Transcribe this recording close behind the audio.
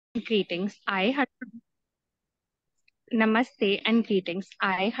Greetings. Namaste and greetings.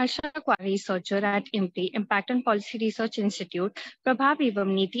 I, Harsha Kwar, researcher at IMPRI, Impact and Policy Research Institute, Prabhav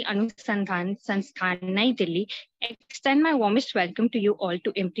Evam Niti Anusandhan Sansthan, Nai Delhi, extend my warmest welcome to you all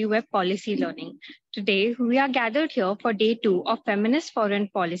to IMPRI Web Policy Learning. Today, we are gathered here for day 2 of Feminist Foreign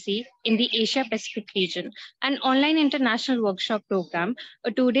Policy in the Asia Pacific region, an online international workshop program,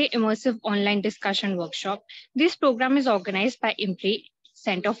 a 2-day immersive online discussion workshop. This program is organized by IMPRI,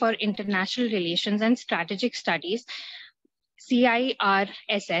 Center for International Relations and Strategic Studies,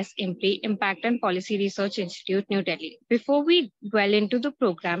 CIRSS, IMPRI, Impact and Policy Research Institute, New Delhi. Before we dwell into the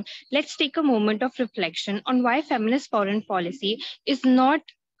program, let's take a moment of reflection on why feminist foreign policy is not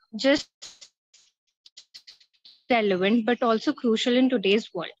just relevant, but also crucial in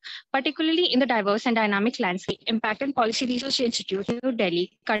today's world, particularly in the diverse and dynamic landscape. Impact and Policy Research Institute, New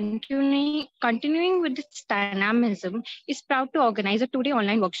Delhi, continuing with its dynamism, is proud to organize a 2-day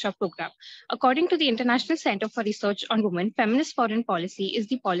online workshop program. According to the International Center for Research on Women, feminist foreign policy is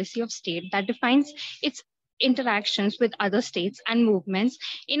the policy of state that defines its interactions with other states and movements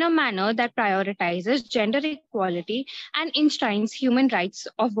in a manner that prioritizes gender equality and enshrines human rights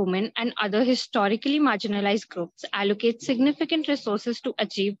of women and other historically marginalized groups, allocates significant resources to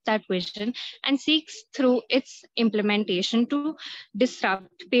achieve that vision, and seeks through its implementation to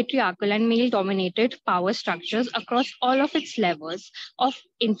disrupt patriarchal and male-dominated power structures across all of its levels of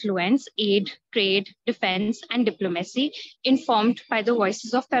influence, aid, trade, defense, and diplomacy, informed by the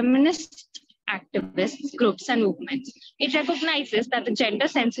voices of feminist activists, groups, and movements. It recognizes that the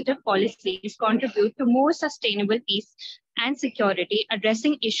gender-sensitive policies contribute to more sustainable peace and security,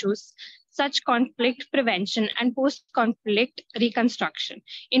 addressing issues such conflict prevention and post-conflict reconstruction.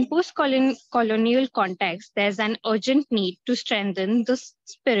 In post-colonial context, there's an urgent need to strengthen the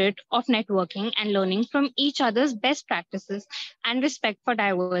spirit of networking and learning from each other's best practices and respect for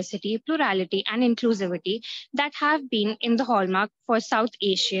diversity, plurality, and inclusivity that have been in the hallmark for South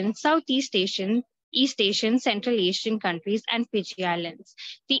Asian, Southeast Asian, East Asian, Central Asian countries, and Fiji Islands.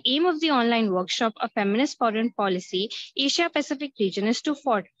 The aim of the online workshop of Feminist Foreign Policy, Asia Pacific region, is to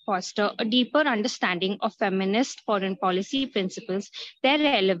foster a deeper understanding of feminist foreign policy principles, their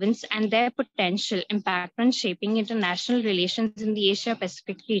relevance, and their potential impact on shaping international relations in the Asia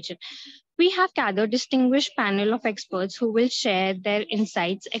Pacific region. We have gathered a distinguished panel of experts who will share their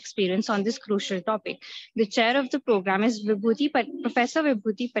insights, experience on this crucial topic. The chair of the program is Professor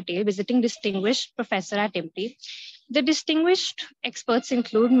Vibhuti Patel, visiting distinguished professor at IMPRI. The distinguished experts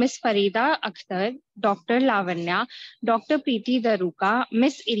include Ms. Farida Akhter, Dr. Lavanya, Dr. Priti Darooka,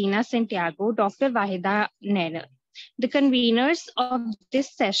 Ms. Irina Santiago, Dr. Vahida Nair. The conveners of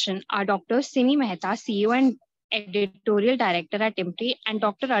this session are Dr. Simi Mehta, CEO and Editorial Director at IMPRI, and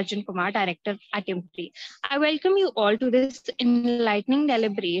Dr. Arjun Kumar, Director at IMPRI. I welcome you all to this enlightening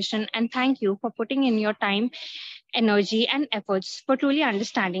deliberation and thank you for putting in your time, energy, and efforts for truly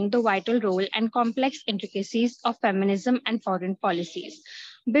understanding the vital role and complex intricacies of feminism and foreign policies.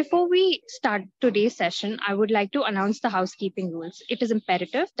 Before we start today's session, I would like to announce the housekeeping rules. It is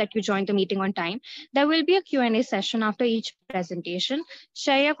imperative that you join the meeting on time. There will be a Q&A session after each presentation.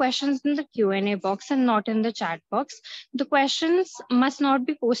 Share your questions in the Q&A box and not in the chat box. The questions must not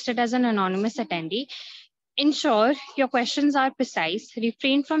be posted as an anonymous attendee. Ensure your questions are precise.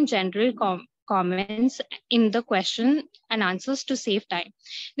 Refrain from general comments in the question and answers to save time.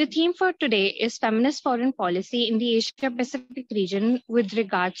 The theme for today is feminist foreign policy in the Asia Pacific region with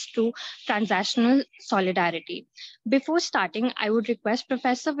regards to transnational solidarity. Before starting, I would request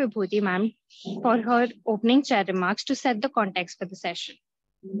Professor Vibhuti ma'am for her opening chair remarks to set the context for the session.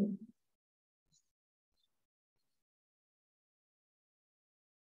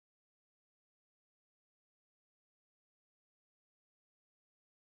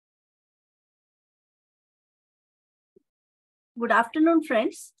 Good afternoon,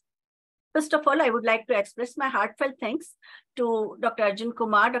 friends. First of all, I would like to express my heartfelt thanks to Dr. Arjun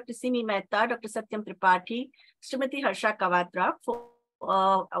Kumar, Dr. Simi Mehta, Dr. Satyam Tripathi, Srimati Harsha Kawatra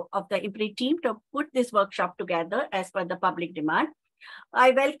of the IMPRI team to put this workshop together as per the public demand.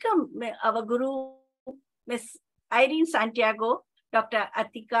 I welcome our Guru, Ms. Irene Santiago, Dr.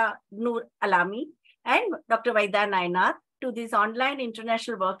 Atika Noor Alami, and Dr. Vahida Nair to this online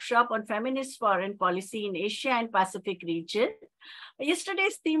international workshop on feminist foreign policy in Asia and Pacific region.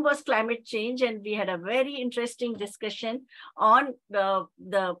 Yesterday's theme was climate change, and we had a very interesting discussion on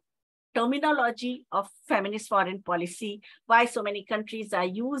the terminology of feminist foreign policy, why so many countries are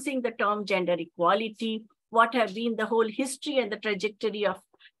using the term gender equality, what have been the whole history and the trajectory of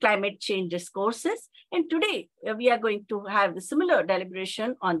climate change discourses. And today, we are going to have the similar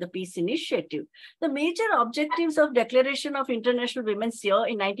deliberation on the Peace Initiative. The major objectives of Declaration of International Women's Year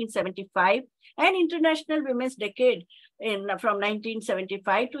in 1975 and International Women's Decade from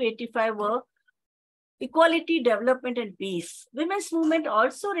 1975 to 85 were equality, development, and peace. Women's movement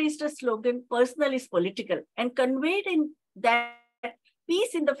also raised a slogan, personal is political, and conveyed in that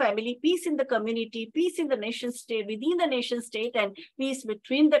peace in the family, peace in the community, peace in the nation state, within the nation state, and peace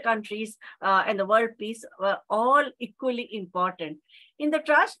between the countries and the world peace were all equally important. In the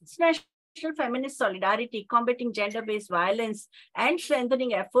transnational feminist solidarity, combating gender-based violence, and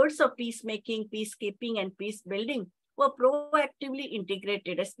strengthening efforts of peacemaking, peacekeeping, and peace building were proactively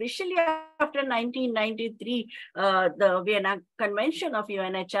integrated, especially after 1993, the Vienna Convention of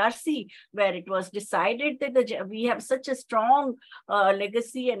UNHRC, where it was decided that we have such a strong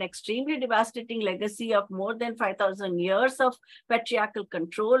legacy and extremely devastating legacy of more than 5,000 years of patriarchal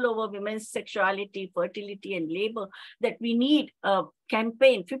control over women's sexuality, fertility, and labor, that we need a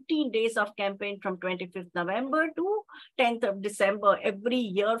campaign, 15 days of campaign from 25th November to 10th of December every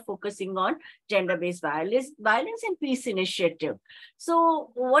year, focusing on gender-based violence and peace initiative.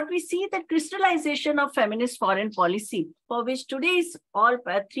 So what we see, that crystallization of feminist foreign policy, for which today's all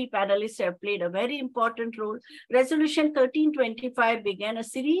three panelists have played a very important role. Resolution 1325 began a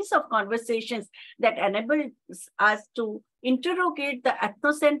series of conversations that enabled us to interrogate the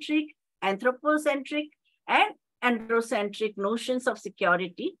ethnocentric, anthropocentric, and androcentric notions of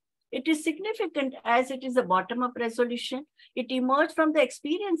security. It is significant as it is a bottom-up resolution. It emerged from the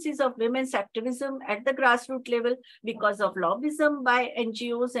experiences of women's activism at the grassroots level because of lobbyism by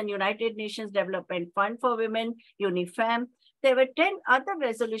NGOs and United Nations Development Fund for Women, UNIFEM. There were 10 other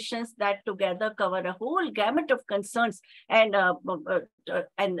resolutions that together cover a whole gamut of concerns and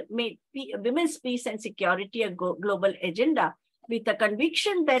made women's peace and security a global agenda, with a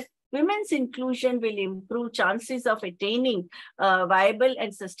conviction that women's inclusion will improve chances of attaining viable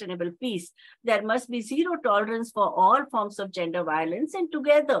and sustainable peace. There must be zero tolerance for all forms of gender violence, and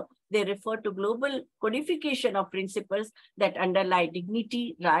together they refer to global codification of principles that underlie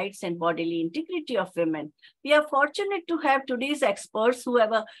dignity, rights, and bodily integrity of women. We are fortunate to have today's experts who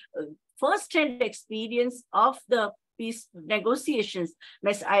have a first-hand experience of the peace negotiations,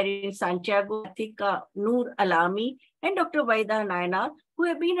 Ms. Irene Santiago, Atika Noor Alami, and Dr. Vaida Nayanar, who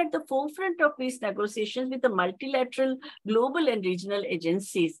have been at the forefront of peace negotiations with the multilateral, global, and regional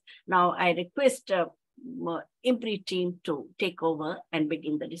agencies. Now, I request IMPRI team to take over and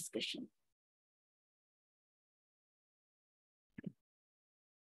begin the discussion.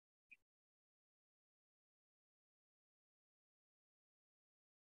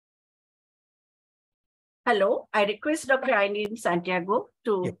 Hello, I request Dr. Irene Santiago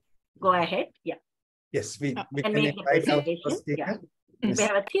to go ahead. Yeah. Yes, we can make the presentation. Yeah. Yes. We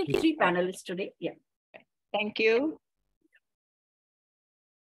have three panelists today. Yeah. Thank you.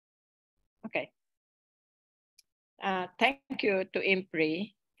 Okay. Thank you to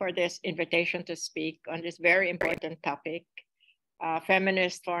IMPRI for this invitation to speak on this very important topic,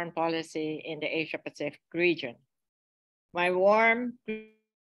 feminist foreign policy in the Asia-Pacific region. My warm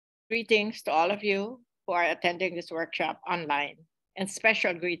greetings to all of you who are attending this workshop online, and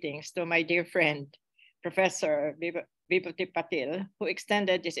special greetings to my dear friend, Professor Vibhuti Patel, who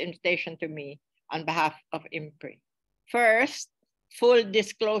extended this invitation to me on behalf of IMPRI. First, full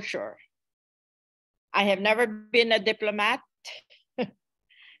disclosure. I have never been a diplomat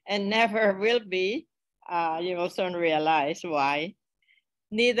and never will be. You will soon realize why.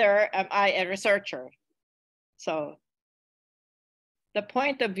 Neither am I a researcher. So the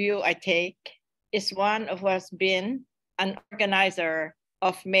point of view I take is one of who has been an organizer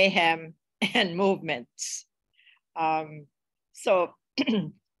of mayhem and movements. So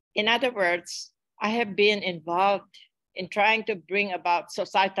in other words, I have been involved in trying to bring about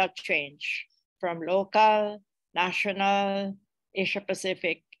societal change from local, national,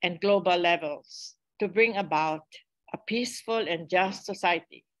 Asia-Pacific, and global levels to bring about a peaceful and just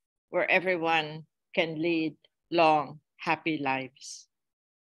society where everyone can lead long, happy lives.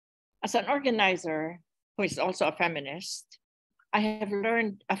 As an organizer who is also a feminist, I have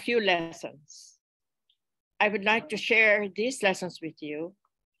learned a few lessons. I would like to share these lessons with you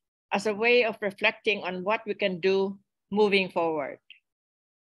as a way of reflecting on what we can do moving forward.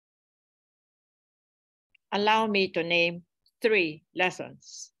 Allow me to name 3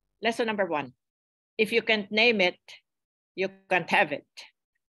 lessons. Lesson number 1, if you can't name it, you can't have it.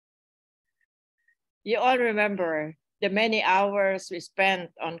 You all remember the many hours we spent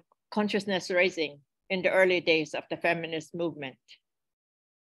on consciousness raising in the early days of the feminist movement.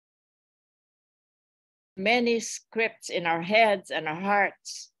 many scripts in our heads and our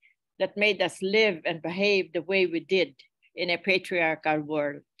hearts that made us live and behave the way we did in a patriarchal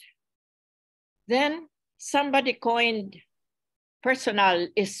world. Then somebody coined personal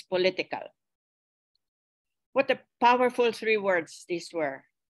is political. What a powerful 3 words these were.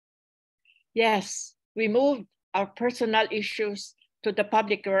 Yes, we moved our personal issues to the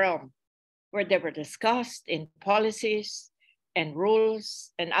public realm, where they were discussed in policies and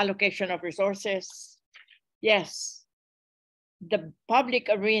rules and allocation of resources. Yes, the public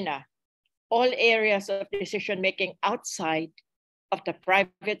arena, all areas of decision-making outside of the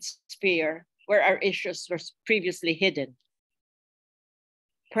private sphere where our issues were previously hidden.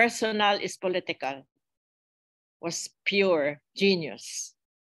 Personal is political was pure genius.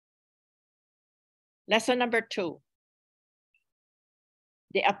 Lesson number 2.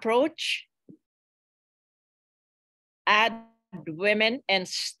 The approach, add women and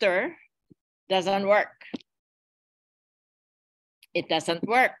stir, doesn't work. It doesn't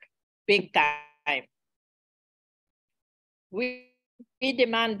work big time. We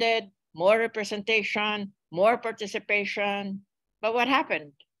demanded more representation, more participation, but what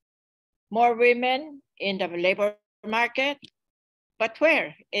happened? More women in the labor market, but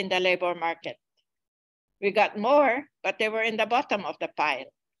where in the labor market? We got more, but they were in the bottom of the pile.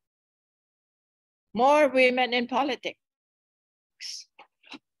 More women in politics.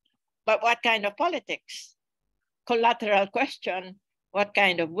 But what kind of politics? Collateral question, what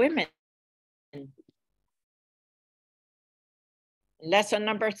kind of women? Lesson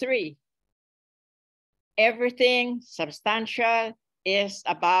number 3. Everything substantial is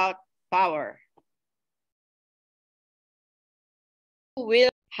about power. Who will,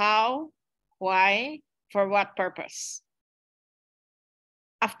 how, why, for what purpose?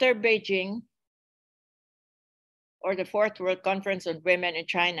 After Beijing, or the 4th World Conference on Women in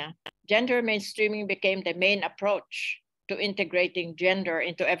China, gender mainstreaming became the main approach to integrating gender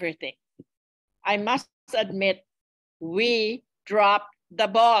into everything. I must admit, we dropped the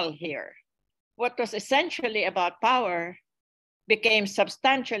ball here. What was essentially about power became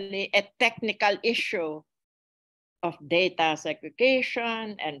substantially a technical issue of data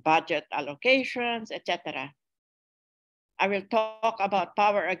segregation and budget allocations, etc. I will talk about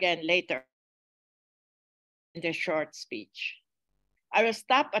power again later in this short speech. I will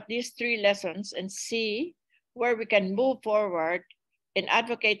stop at these 3 lessons and see where we can move forward in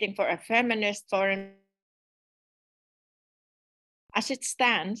advocating for a feminist foreign. As it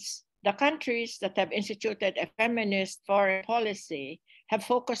stands, the countries that have instituted a feminist foreign policy have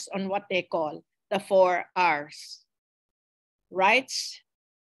focused on what they call the 4 R's: rights,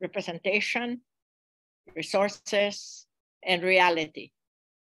 representation, resources, and reality,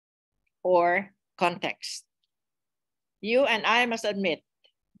 or context. You and I must admit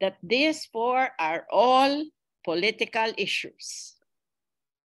that these 4 are all political issues.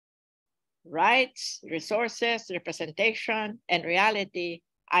 Rights, resources, representation, and reality,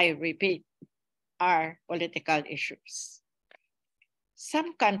 I repeat, are political issues.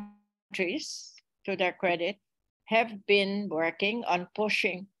 Some countries, to their credit, have been working on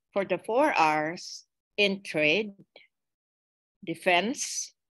pushing for the 4 R's in trade,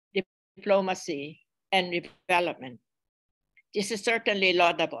 defense, diplomacy, and development. This is certainly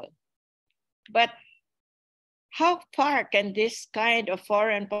laudable. But how far can this kind of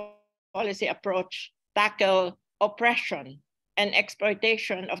foreign policy approach tackle oppression and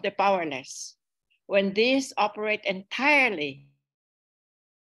exploitation of the powerless when these operate entirely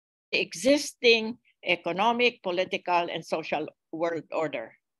the existing economic, political, and social world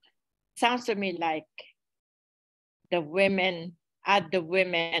order? Sounds to me like the women, add the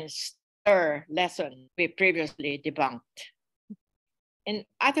women and stir lesson we previously debunked. In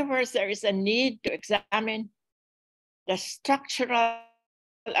other words, there is a need to examine the structural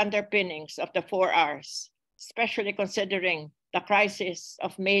underpinnings of the 4 R's, especially considering the crisis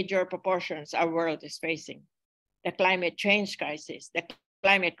of major proportions our world is facing: the climate change crisis, the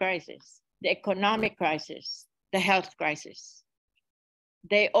climate crisis, the economic crisis, the health crisis.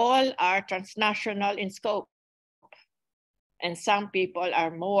 They all are transnational in scope, and some people are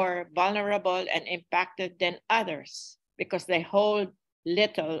more vulnerable and impacted than others because they hold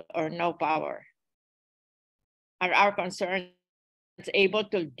little or no power. Are our concerns able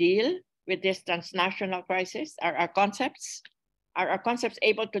to deal with this transnational crisis? Are our concepts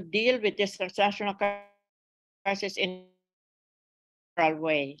able to deal with this transnational crisis in a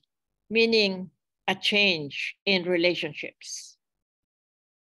way, meaning a change in relationships?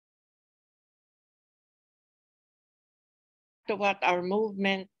 To what our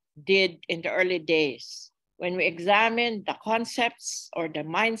movement did in the early days, when we examined the concepts or the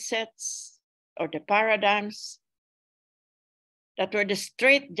mindsets or the paradigms that were the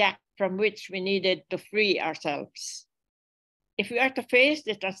straitjacket from which we needed to free ourselves. If we are to face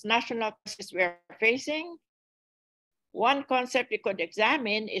the transnational crisis we are facing, one concept we could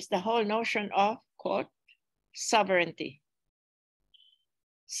examine is the whole notion of, quote, sovereignty.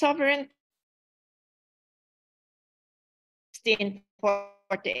 Sovereignty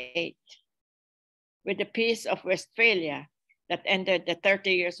 1648, with the Peace of Westphalia that ended the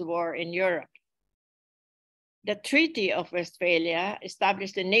 30 Years' War in Europe. The Treaty of Westphalia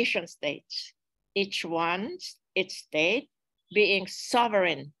established the nation states, each one, its state, being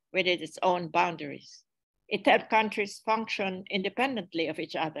sovereign within its own boundaries. It helped countries function independently of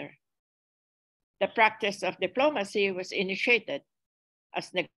each other. The practice of diplomacy was initiated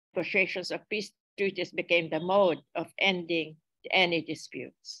as negotiations of peace treaties became the mode of ending any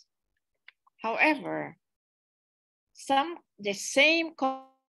disputes. However, the same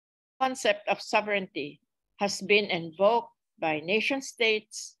concept of sovereignty has been invoked by nation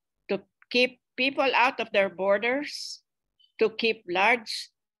states to keep people out of their borders, to keep large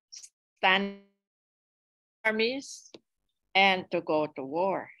standing armies, and to go to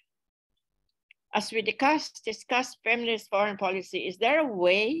war. As we discuss feminist foreign policy, is there a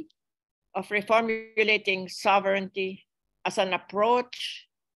way of reformulating sovereignty as an approach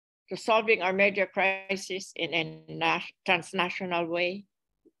to solving our major crisis in a transnational way?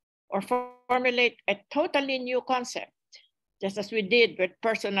 Or formulate a totally new concept, just as we did with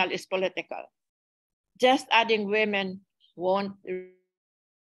personal is political? Just adding women won't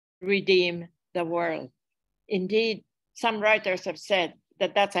redeem the world. Indeed, some writers have said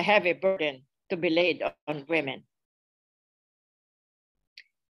that that's a heavy burden to be laid on women.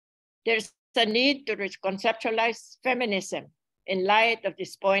 There's a need to reconceptualize feminism in light of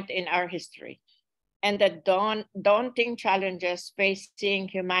this point in our history and the daunting challenges facing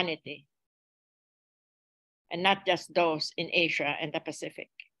humanity, and not just those in Asia and the Pacific.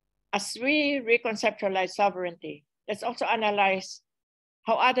 As we reconceptualize sovereignty, let's also analyze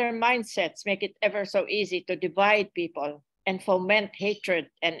how other mindsets make it ever so easy to divide people and foment hatred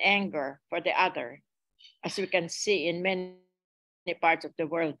and anger for the other, as we can see in many parts of the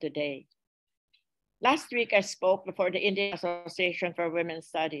world today. Last week, I spoke before the Indian Association for Women's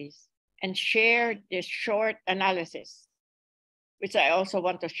Studies and shared this short analysis, which I also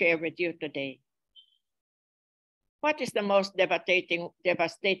want to share with you today. What is the most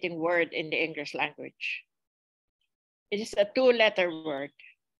devastating word in the English language? It is a two-letter word.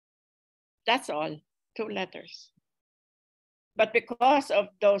 That's all, 2 letters. But because of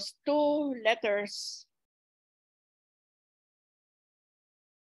those 2 letters,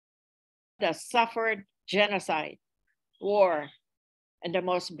 that suffered genocide, war, and the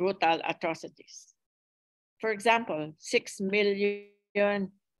most brutal atrocities. For example, 6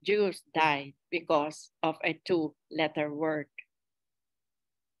 million Jews died because of a 2-letter word.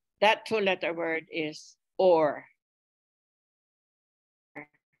 That 2-letter word is or.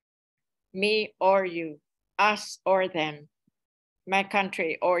 Me or you, us or them, my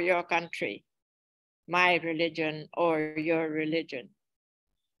country or your country, my religion or your religion.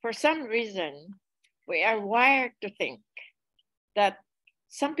 For some reason, we are wired to think that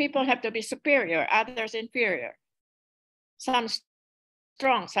some people have to be superior, others inferior. Some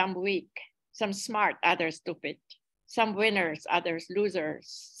strong, some weak, some smart, others stupid. Some winners, others losers,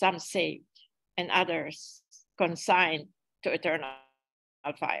 some saved, and others consigned to eternal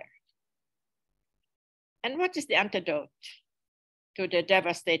fire. And what is the antidote to the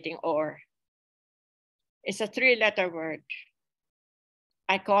devastating or? It's a 3-letter word.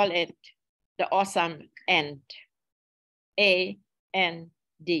 I call it the awesome end,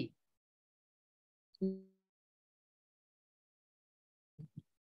 A-N-D.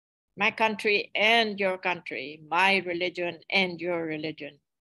 My country and your country, my religion and your religion.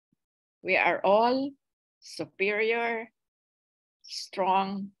 We are all superior,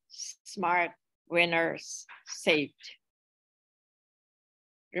 strong, smart, winners, saved.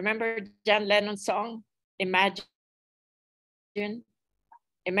 Remember John Lennon's song, Imagine?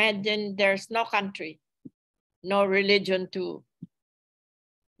 Imagine there's no country, no religion too,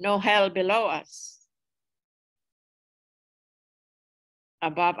 no hell below us.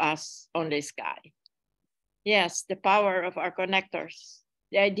 Above us, only sky. Yes, the power of our connectors.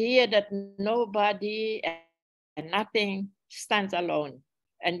 The idea that nobody and nothing stands alone,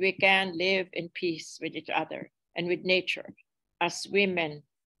 and we can live in peace with each other and with nature. As women,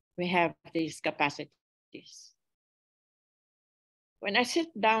 we have these capacities. When I sit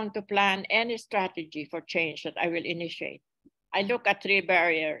down to plan any strategy for change that I will initiate, I look at 3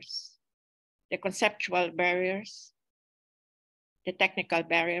 barriers: the conceptual barriers, the technical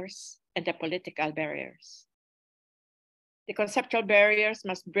barriers, and the political barriers. The conceptual barriers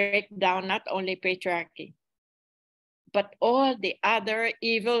must break down not only patriarchy, but all the other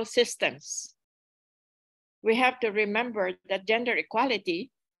evil systems. We have to remember that gender equality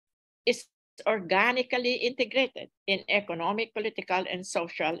is organically integrated in economic, political, and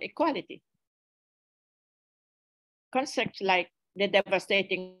social equality. Concepts like the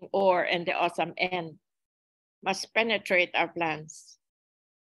devastating or and the awesome end must penetrate our plans.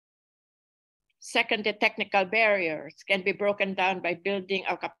 Second, the technical barriers can be broken down by building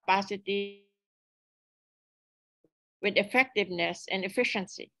our capacity with effectiveness and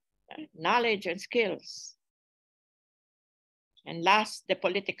efficiency, knowledge and skills. And last, the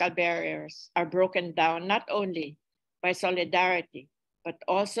political barriers are broken down not only by solidarity, but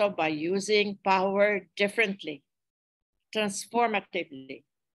also by using power differently, transformatively.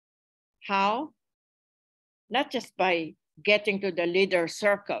 How? Not just by getting to the leader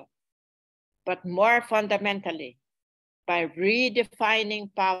circle, but more fundamentally, by redefining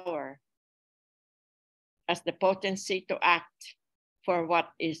power as the potency to act for what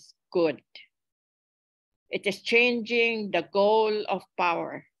is good. It is changing the goal of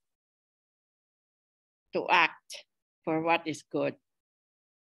power to act for what is good.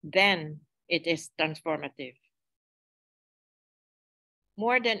 Then it is transformative.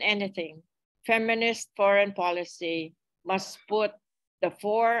 More than anything, feminist foreign policy must put the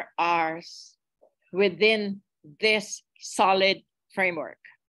 4 R's within this solid framework.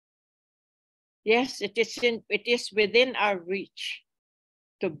 Yes, it is within our reach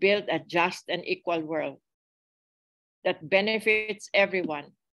to build a just and equal world that benefits everyone,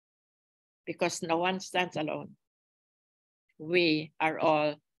 because no one stands alone. We are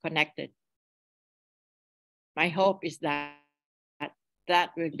all connected. My hope is that that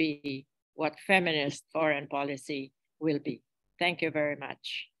will be what feminist foreign policy will be. Thank you very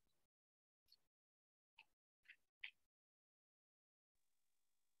much.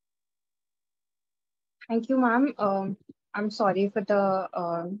 Thank you, ma'am. I'm sorry for the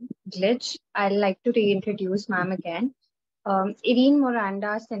glitch. I'd like to reintroduce ma'am again. Irene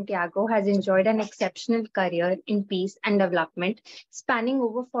Miranda Santiago has enjoyed an exceptional career in peace and development, spanning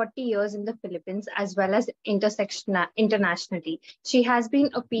over 40 years in the Philippines as well as internationally. She has been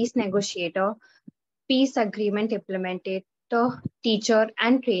a peace negotiator, peace agreement implementator, teacher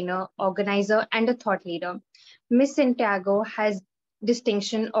and trainer, organizer, and a thought leader. Ms. Santiago has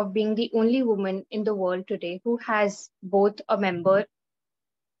distinction of being the only woman in the world today who has both a member.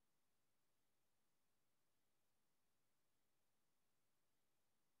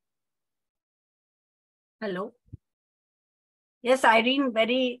 Hello. Yes, Irene,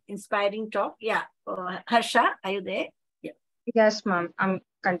 very inspiring talk. Yeah. Harsha, are you there? Yeah. Yes, ma'am. I'm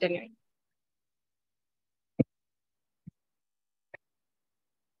continuing.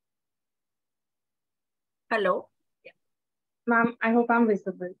 Hello. Yeah. Ma'am, I hope I'm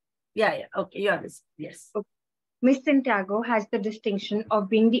visible. Yeah. Okay, you are visible. Yes. Okay. Ms. Santiago has the distinction of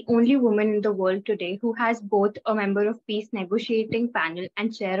being the only woman in the world today who has both a member of peace negotiating panel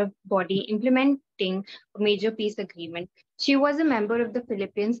and chair of body implementing a major peace agreement. She was a member of the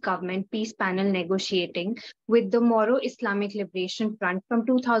Philippines government peace panel negotiating with the Moro Islamic Liberation Front from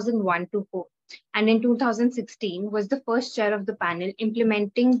 2001 to 4. And in 2016 was the first chair of the panel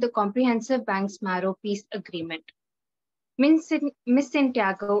implementing the comprehensive Banks-Maro peace agreement. Ms.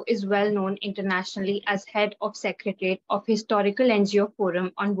 Santiago is well known internationally as head of Secretariat of Historical NGO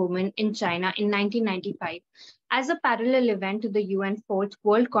Forum on Women in China in 1995. As a parallel event to the UN 4th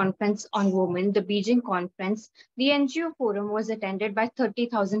World Conference on Women, the Beijing Conference, the NGO Forum was attended by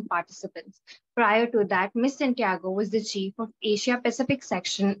 30,000 participants. Prior to that, Ms. Santiago was the chief of Asia Pacific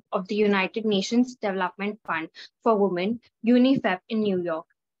section of the United Nations Development Fund for Women, UNIFEP in New York.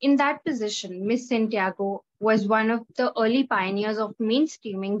 In that position, Ms. Santiago was one of the early pioneers of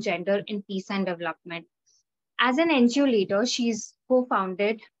mainstreaming gender in peace and development. As an NGO leader, she's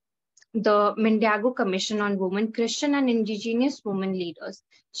co-founded the Mindago Commission on Women, Christian and Indigenous Women Leaders.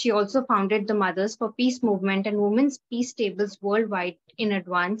 She also founded the Mothers for Peace Movement and Women's Peace Tables worldwide in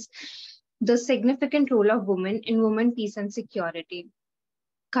advance the significant role of women in women, peace and security.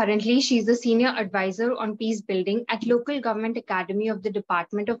 Currently, she is the Senior Advisor on Peace Building at Local Government Academy of the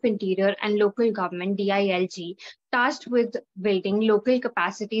Department of Interior and Local Government, DILG, tasked with building local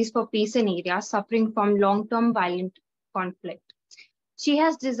capacities for peace in areas suffering from long-term violent conflict. She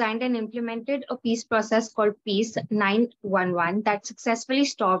has designed and implemented a peace process called Peace 911 that successfully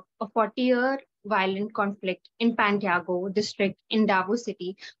stopped a 40-year violent conflict in Pantiago district in Davao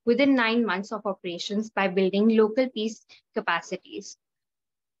City within 9 months of operations by building local peace capacities.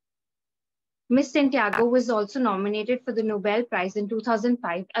 Miss Santiago was also nominated for the Nobel Prize in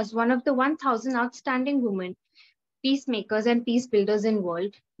 2005 as one of the 1,000 outstanding women peacemakers and peace builders in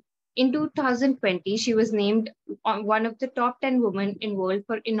world. In 2020, she was named one of the top 10 women in world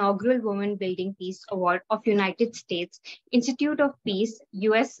for inaugural Women Building Peace Award of United States Institute of Peace,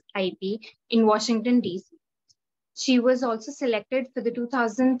 USIP, in Washington, D.C. She was also selected for the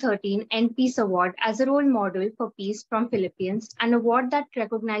 2013 Peace Award as a role model for peace from Philippines, an award that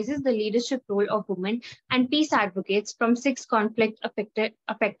recognizes the leadership role of women and peace advocates from 6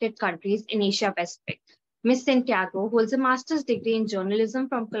 conflict-affected countries in Asia Pacific. Ms. Santiago holds a master's degree in journalism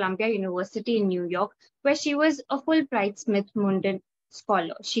from Columbia University in New York, where she was a Fulbright Smith-Mundt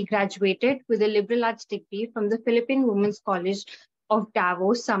scholar. She graduated with a liberal arts degree from the Philippine Women's College of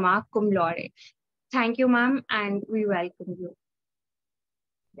Davos, summa cum laude. Thank you, ma'am, and we welcome you.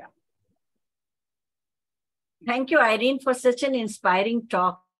 Yeah. Thank you, Irene, for such an inspiring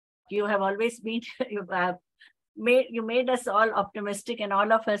talk. You have always been, you made us all optimistic, and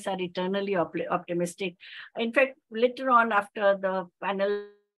all of us are eternally optimistic. In fact, later on, after the panel,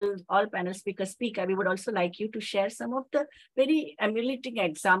 all panel speakers speak, we would also like you to share some of the very emulating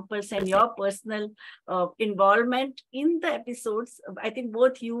examples and your personal involvement in the episodes. I think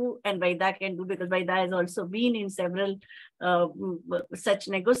both you and Vaida can do, because Vaida has also been in several such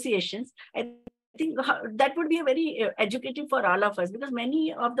negotiations. I think that would be a very educative for all of us, because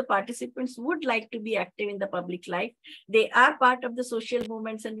many of the participants would like to be active in the public life. They are part of the social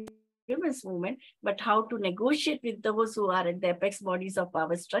movements and women's movement, but how to negotiate with those who are at the apex bodies of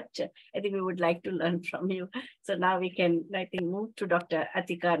power structure, I think we would like to learn from you. So now we can, I think, move to Dr.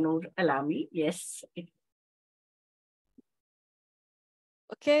 Atika Noor Alami. Yes.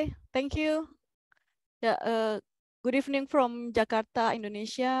 Okay, thank you. Yeah, good evening from Jakarta,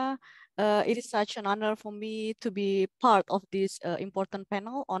 Indonesia. It is such an honor for me to be part of this important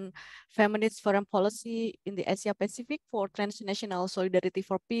panel on feminist foreign policy in the Asia Pacific for transnational solidarity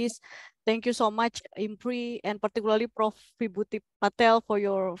for peace. Thank you so much, IMPRI, and particularly Prof. Vibhuti Patel for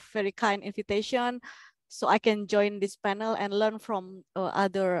your very kind invitation, so I can join this panel and learn from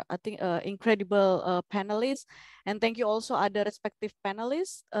other, I think, incredible panelists. And thank you also other respective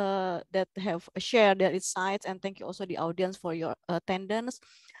panelists that have shared their insights, and thank you also the audience for your attendance.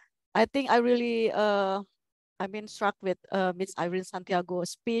 I think I really, I've been struck with Ms. Irene Santiago's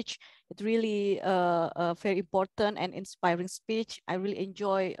speech. It really a very important and inspiring speech. I really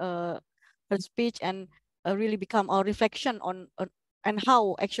enjoy her speech, and really become a reflection on and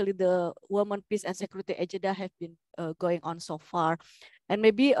how actually the women, peace and security agenda have been going on so far. And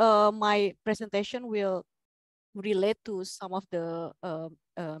maybe my presentation will relate to some of the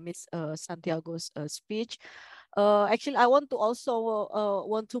Ms. Santiago's speech. Actually, I want to also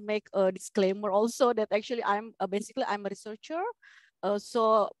want to make a disclaimer also that actually I'm basically I'm a researcher.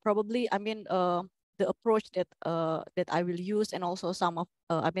 So probably, I mean, the approach that that I will use, and also some of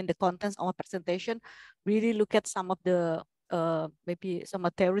I mean the contents of my presentation really look at some of the maybe some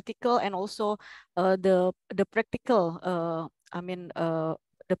theoretical and also the practical I mean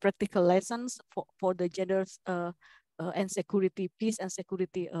the practical lessons for the genders and security, peace and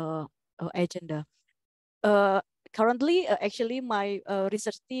security agenda. Currently, actually, my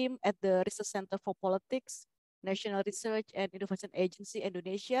research team at the Research Center for Politics, National Research and Innovation Agency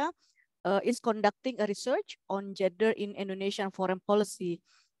Indonesia is conducting a research on gender in Indonesian foreign policy.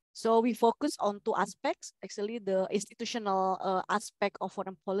 So we focus on 2 aspects, actually the institutional aspect of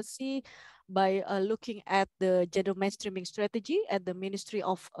foreign policy by looking at the gender mainstreaming strategy at the Ministry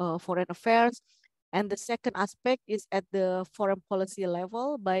of Foreign Affairs. And the second aspect is at the foreign policy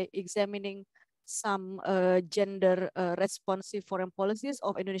level by examining some gender responsive foreign policies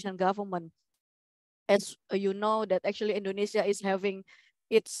of Indonesian government. As you know that actually Indonesia is having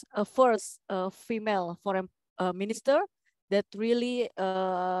its first female foreign minister that really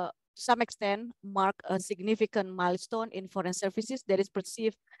to some extent mark a significant milestone in foreign services that is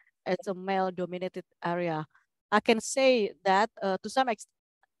perceived as a male dominated area. I can say that to some extent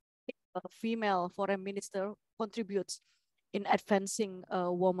a female foreign minister contributes in advancing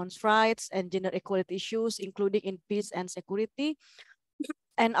women's rights and gender equality issues, including in peace and security.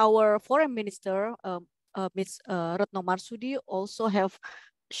 And our foreign minister, Ms. Retno Marsudi, also have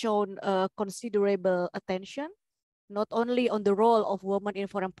shown considerable attention, not only on the role of women in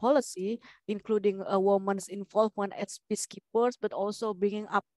foreign policy, including a woman's involvement as peacekeepers, but also bringing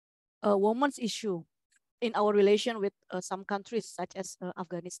up a woman's issue in our relation with some countries such as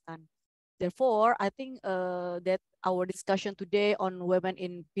Afghanistan. Therefore, I think that our discussion today on women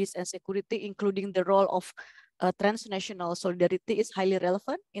in peace and security, including the role of transnational solidarity, is highly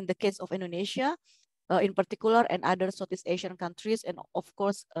relevant in the case of Indonesia in particular, and other Southeast Asian countries, and of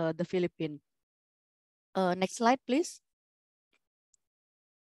course, the Philippines. Next slide, please.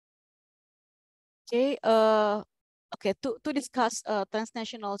 Okay, okay. To discuss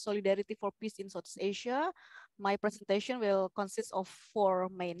transnational solidarity for peace in Southeast Asia, my presentation will consist of 4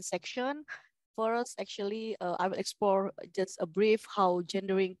 main sections. First, actually, I will explore just a brief how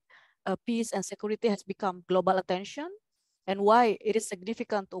gendering peace and security has become global attention and why it is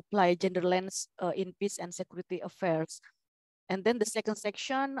significant to apply gender lens in peace and security affairs. And then the second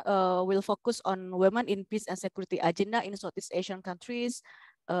section will focus on women in peace and security agenda in Southeast Asian countries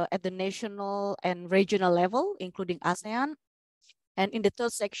at the national and regional level, including ASEAN. And in the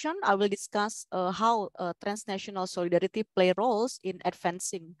third section, I will discuss how transnational solidarity play roles in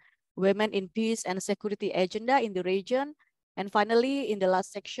advancing women in peace and security agenda in the region. And finally, in the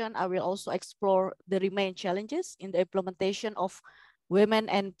last section, I will also explore the remaining challenges in the implementation of women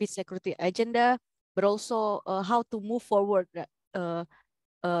and peace security agenda, but also how to move forward uh,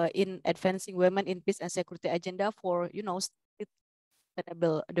 in advancing women in peace and security agenda for,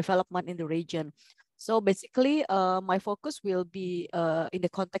 sustainable development in the region. So basically, my focus will be in the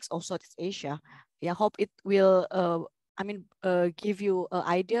context of Southeast Asia. Yeah, I hope it will, give you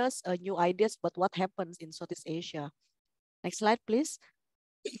ideas, new ideas, but what happens in Southeast Asia. Next slide, please.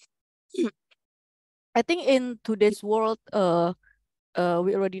 I think in today's world,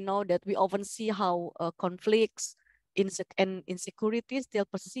 we already know that we often see how conflicts and insecurity still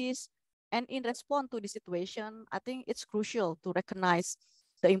persist. And in response to the situation, I think it's crucial to recognize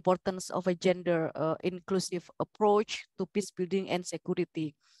the importance of a gender inclusive approach to peace building and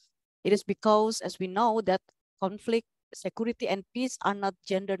security. It is because, as we know, that conflict, security, and peace are not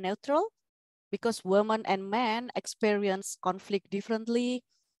gender neutral, because women and men experience conflict differently.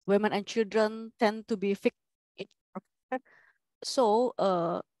 Women and children tend to be victims. So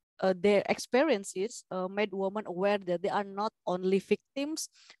their experiences made women aware that they are not only victims,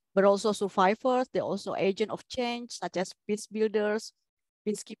 but also survivors. They're also agents of change, such as peace builders,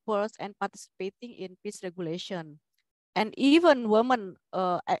 peacekeepers, and participating in peace regulation. And even women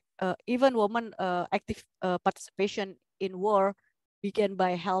active participation in war began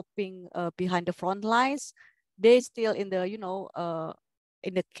by helping behind the front lines. They still in the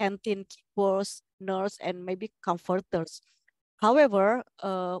in the canteen, keepers, nurse, and maybe comforters. However,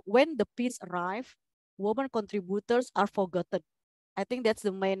 when the peace arrived, women contributors are forgotten. I think that's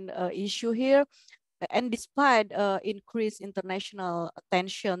the main issue here. And despite increased international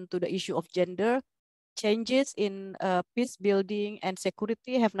attention to the issue of gender, changes in peace building and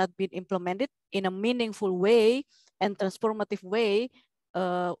security have not been implemented in a meaningful way and transformative way.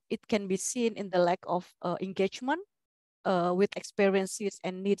 It can be seen in the lack of engagement with experiences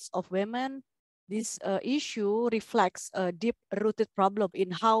and needs of women. This issue reflects a deep-rooted problem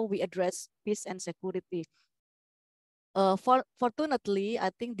in how we address peace and security. Fortunately, I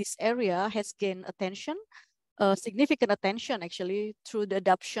think this area has gained attention, significant attention actually, through the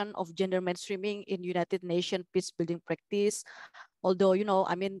adoption of gender mainstreaming in United Nations peace building practice. Although,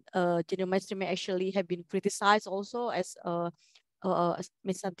 gender mainstreaming actually have been criticized also, as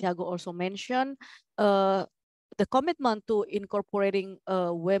Ms. Santiago also mentioned. The commitment to incorporating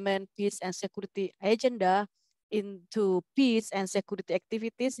women, peace, and security agenda into peace and security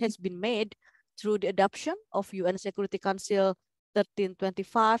activities has been made through the adoption of UN Security Council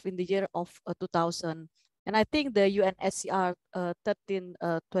 1325 in the year of 2000. And I think the UNSCR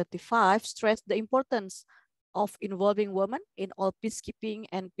 1325 stressed the importance of involving women in all peacekeeping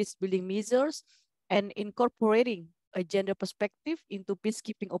and peace-building measures and incorporating a gender perspective into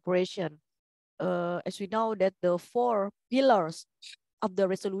peacekeeping operation. As we know that the 4 pillars of the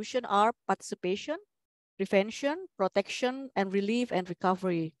resolution are participation, prevention, protection, and relief and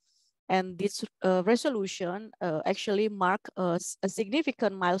recovery. And this resolution actually mark a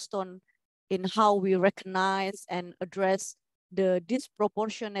significant milestone in how we recognize and address the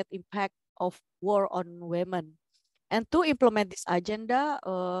disproportionate impact of war on women. And to implement this agenda,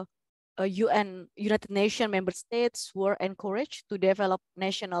 United Nations member states were encouraged to develop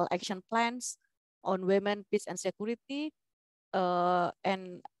national action plans on women, peace, and security.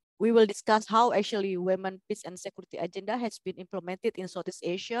 And we will discuss how actually women, peace, and security agenda has been implemented in Southeast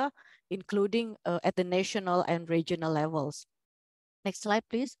Asia, including at the national and regional levels. Next slide,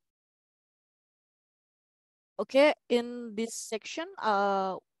 please. Okay, in this section,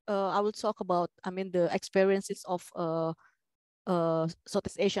 I will talk about, the experiences of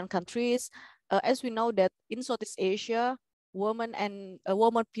Southeast Asian countries. As we know that in Southeast Asia, women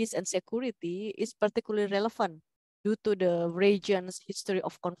peace and security is particularly relevant due to the region's history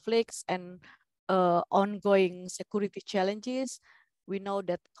of conflicts and ongoing security challenges. We know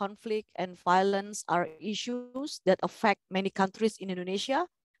that conflict and violence are issues that affect many countries in Indonesia,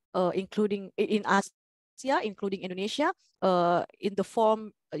 including in ASEAN Asia, including Indonesia, in the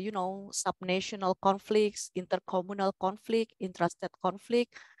form, subnational conflicts, intercommunal conflict, intrastate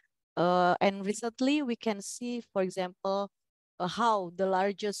conflict. And recently we can see, for example, how the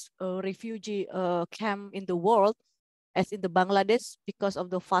largest refugee camp in the world, as in the Bangladesh, because of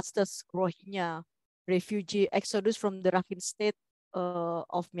the fastest Rohingya refugee exodus from the Rakhine state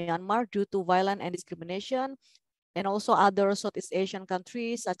of Myanmar due to violence and discrimination. And also other Southeast Asian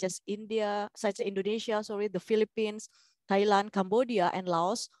countries such as Indonesia, the Philippines, Thailand, Cambodia, and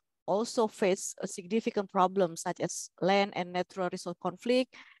Laos also face a significant problems such as land and natural resource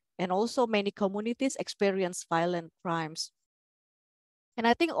conflict, and also many communities experience violent crimes. And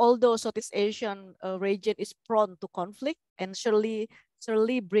I think although Southeast Asian region is prone to conflict and surely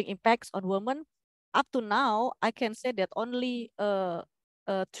bring impacts on women, up to now, I can say that only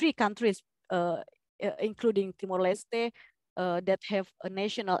 3 countries, including Timor-Leste, that have a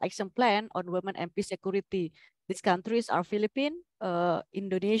national action plan on women and peace security. These countries are Philippines,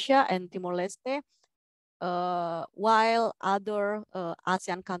 Indonesia, and Timor-Leste. While other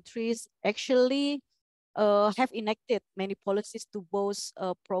ASEAN countries actually have enacted many policies to boost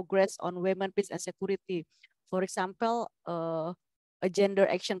progress on women, peace, and security. For example, a gender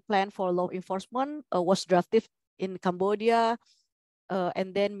action plan for law enforcement was drafted in Cambodia,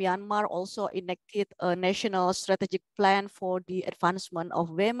 and then Myanmar also enacted a national strategic plan for the advancement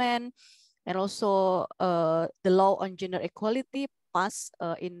of women, and also the law on gender equality passed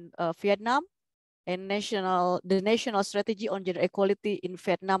in Vietnam. And the national strategy on gender equality in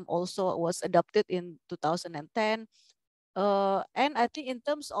Vietnam also was adopted in 2010. And I think in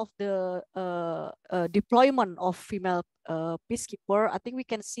terms of the deployment of female peacekeeper, I think we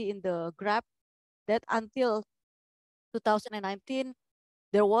can see in the graph that until 2019,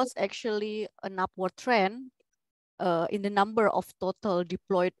 there was actually an upward trend in the number of total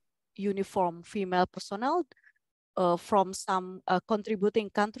deployed uniform female personnel from some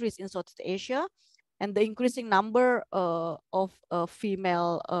contributing countries in Southeast Asia, and the increasing number of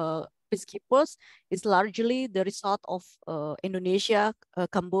female peacekeepers is largely the result of Indonesia,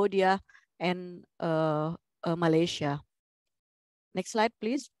 Cambodia, and Malaysia. Next slide,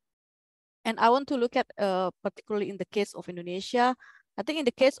 please. And I want to look at particularly in the case of Indonesia. I think in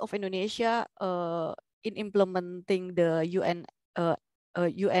the case of Indonesia, in implementing the UN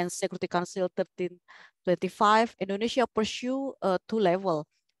Security Council 1325, Indonesia pursue 2 levels.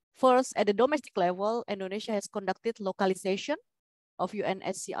 First, at the domestic level, Indonesia has conducted localization of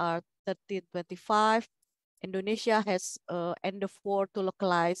UNSCR 1325. Indonesia has endeavored to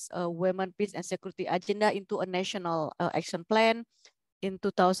localize women, peace, and security agenda into a national action plan. In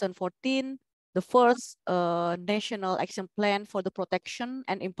 2014, the first national action plan for the protection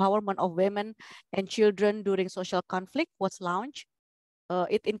and empowerment of women and children during social conflict was launched.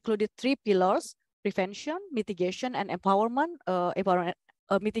 It included 3 pillars: prevention, mitigation, and empowerment,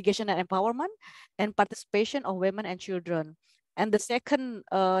 mitigation and empowerment, and participation of women and children. And the second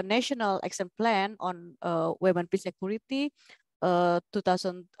national action plan on women peace security,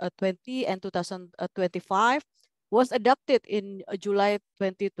 2020 and 2025, was adopted in July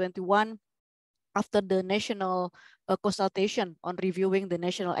 2021 after the national consultation on reviewing the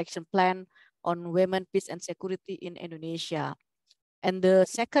national action plan on women, peace, and security in Indonesia. And the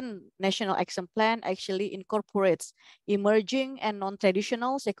second national action plan actually incorporates emerging and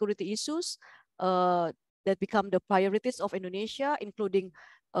non-traditional security issues that become the priorities of Indonesia, including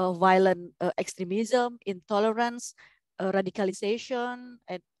violent extremism, intolerance, radicalization,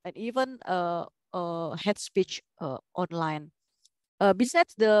 and even hate speech online.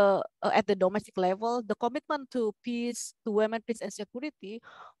 Besides at the domestic level, the commitment to peace, to women, peace, and security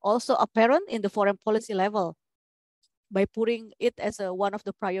also apparent in the foreign policy level, by putting it as one of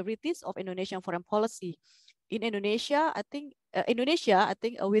the priorities of Indonesian foreign policy. In Indonesia, I think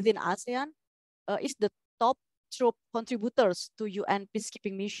within ASEAN is the top troop contributors to UN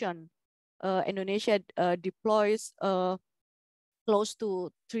peacekeeping mission. Indonesia deploys close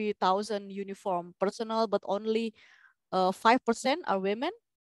to 3,000 uniform personnel, but only 5% are women.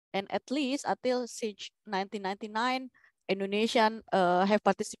 And at least until since 1999, Indonesian have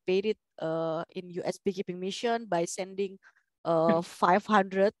participated in US peacekeeping mission by sending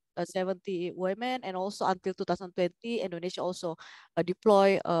 570 women, and also until 2020, Indonesia also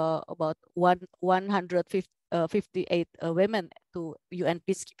deploy about 158 women to UN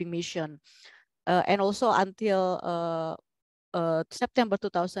peacekeeping mission. And also until September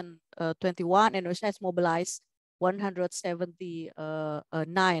 2021, Indonesia has mobilized 179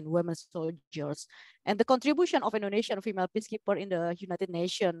 women soldiers. And the contribution of Indonesian female peacekeeper in the United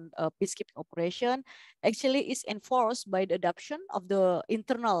Nations peacekeeping operation actually is enforced by the adoption of the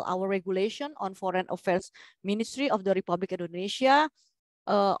internal our regulation on foreign affairs Ministry of the Republic of Indonesia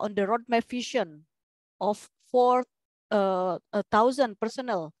on the roadmap vision of 4,000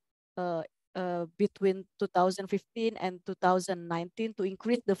 personnel between 2015 and 2019 to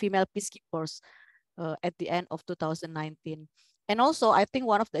increase the female peacekeepers at the end of 2019. And also, I think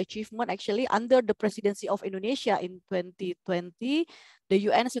one of the achievement actually under the presidency of Indonesia in 2020, the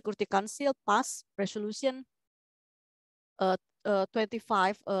UN Security Council passed resolution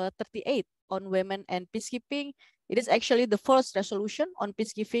 2538 on women and peacekeeping. It is actually the first resolution on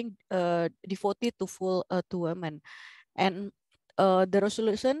peacekeeping devoted to full to women. And the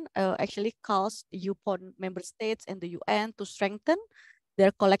resolution actually calls upon member states and the UN to strengthen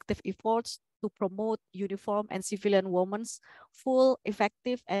their collective efforts to promote uniform and civilian women's full,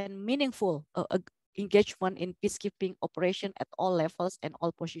 effective, and meaningful engagement in peacekeeping operation at all levels and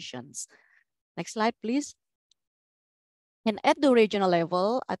all positions. Next slide, please. And at the regional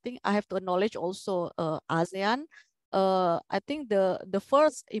level, I think I have to acknowledge also ASEAN. I think the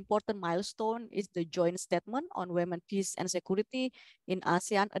first important milestone is the joint statement on women, peace, and security in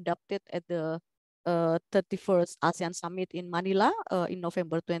ASEAN adopted at the 31st ASEAN Summit in Manila in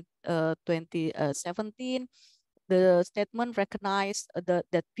November 2017. The statement recognized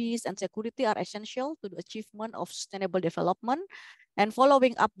that peace and security are essential to the achievement of sustainable development. And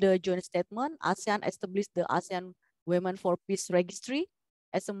following up the joint statement, ASEAN established the ASEAN Women for Peace Registry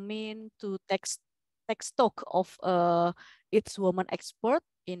as a mean to take stock of its women expert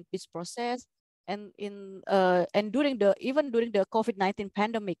in peace process. And during the COVID-19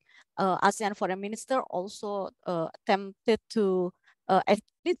 pandemic, ASEAN foreign minister also attempted to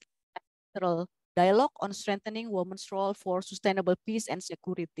establish dialogue on strengthening women's role for sustainable peace and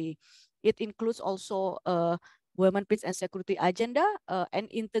security. It includes also women peace and security agenda and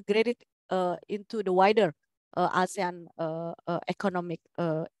integrated into the wider ASEAN economic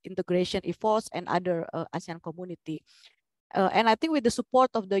integration efforts and other ASEAN community. And I think with the support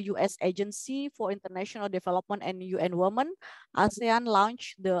of the US Agency for International Development and UN Women, ASEAN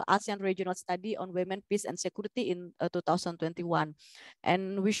launched the ASEAN Regional Study on Women, Peace and Security in 2021.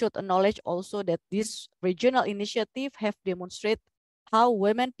 And we should acknowledge also that this regional initiative have demonstrated how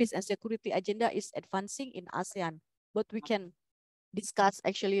women, peace and security agenda is advancing in ASEAN. But we can discuss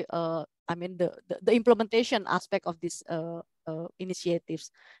actually, I mean, the implementation aspect of these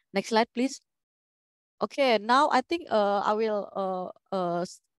initiatives. Next slide, please. Okay, now I think I will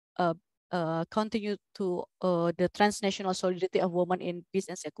continue to the transnational solidarity of women in peace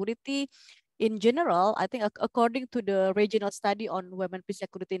and security. In general, I think according to the regional study on women, peace,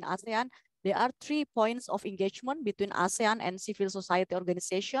 security in ASEAN, there are 3 points of engagement between ASEAN and civil society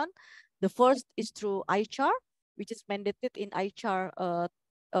organization. The first is through ICHR, which is mandated in ICHR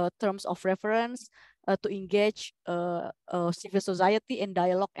terms of reference to engage civil society in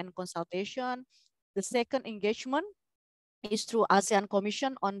dialogue and consultation. The second engagement is through ASEAN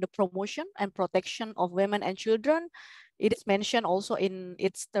Commission on the Promotion and Protection of Women and Children. It is mentioned also in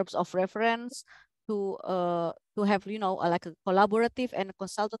its terms of reference to have, you know, like a collaborative and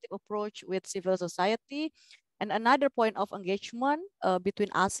consultative approach with civil society. And another point of engagement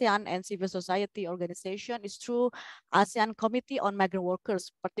between ASEAN and civil society organization is through ASEAN Committee on Migrant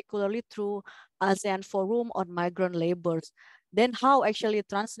Workers, particularly through ASEAN Forum on Migrant Laborers. Then how actually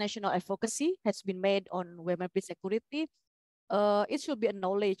transnational advocacy has been made on women peace security. It should be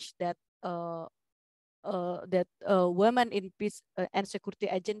acknowledged that women in peace and security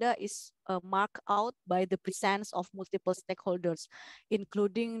agenda is marked out by the presence of multiple stakeholders,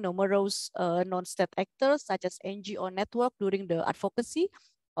 including numerous non-state actors such as NGO network during the advocacy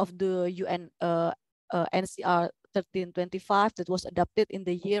of the UN NCR 1325 that was adopted in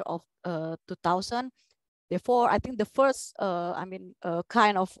the year of 2000. Therefore, I think the first,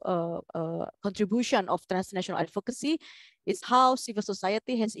 kind of contribution of transnational advocacy is how civil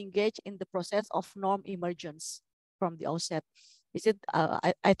society has engaged in the process of norm emergence from the outset. Is it?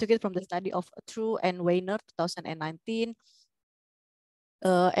 I took it from the study of True and Weiner 2019.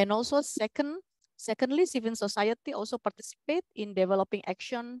 And also secondly, civil society also participate in developing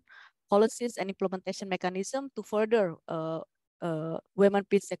action, policies, and implementation mechanism to further women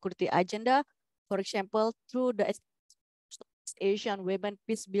peace security agenda. For example, through the Asian Women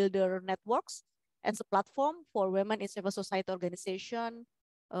Peace Builder Networks as a platform for women in civil society organization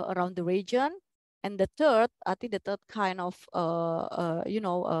around the region. And the third, I think the third kind of,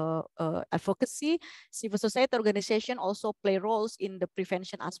 advocacy, civil society organization also play roles in the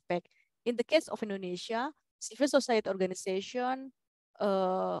prevention aspect. In the case of Indonesia, civil society organization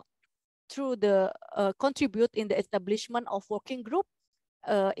through the contribute in the establishment of working group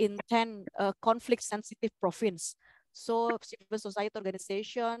in 10 conflict sensitive province. So civil society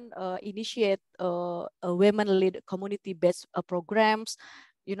organization initiate women-led community-based programs.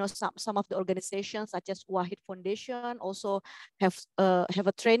 You know, some of the organizations such as Wahid Foundation also have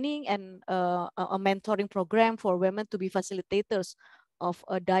a training and a mentoring program for women to be facilitators of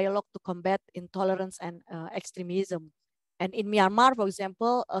a dialogue to combat intolerance and extremism. And in Myanmar, for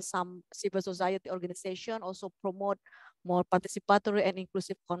example, some civil society organization also promote more participatory and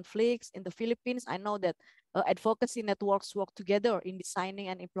inclusive conflicts. In the Philippines, I know that advocacy networks work together in designing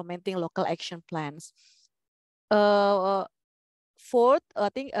and implementing local action plans. Fourth, I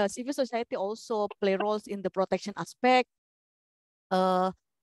think civil society also play roles in the protection aspect. For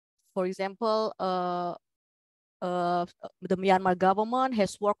example, the Myanmar government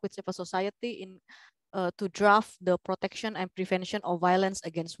has worked with civil society in to draft the protection and prevention of violence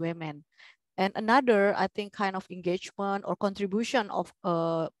against women. And another, I think, kind of engagement or contribution of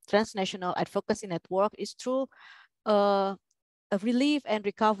transnational advocacy network is through a relief and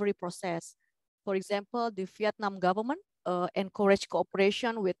recovery process. For example, the Vietnam government encouraged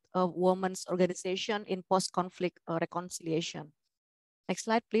cooperation with a women's organization in post-conflict reconciliation. Next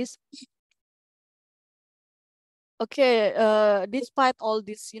slide, please. Okay, despite all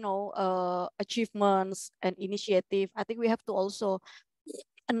these, achievements and initiative, I think we have to also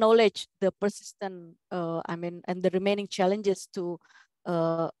acknowledge the persistent, and the remaining challenges to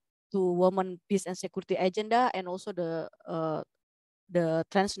women peace and security agenda, and also the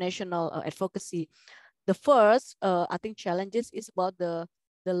transnational advocacy. The first, I think, challenges is about the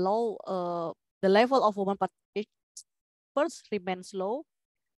low, the level of women participation first remains low.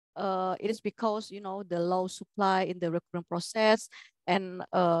 It is because, the low supply in the recruitment process, and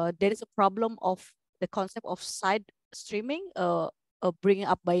there is a problem of the concept of side streaming, bringing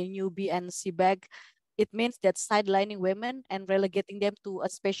up by newbie and CBAG. It means that sidelining women and relegating them to a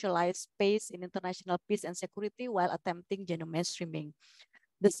specialized space in international peace and security while attempting gender mainstreaming.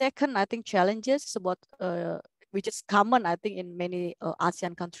 The second, I think, challenges is about which is common, I think, in many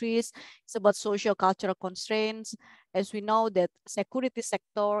ASEAN countries. It's about social cultural constraints. As we know that security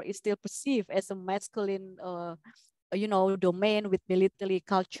sector is still perceived as a masculine, domain with military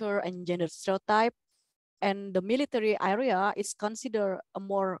culture and gender stereotype. And the military area is considered a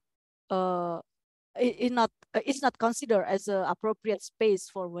more, it's not considered as an appropriate space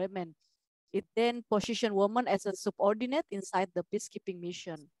for women. It then positions women as a subordinate inside the peacekeeping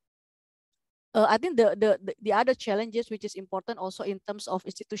mission. I think the other challenges which is important also in terms of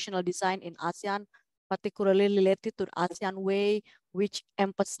institutional design in ASEAN, particularly related to the ASEAN way, which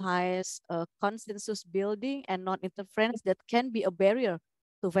emphasize consensus building and non-interference, that can be a barrier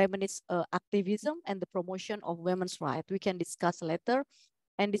to feminist activism and the promotion of women's rights. We can discuss later.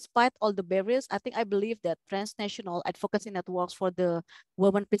 And despite all the barriers, I believe that transnational advocacy networks for the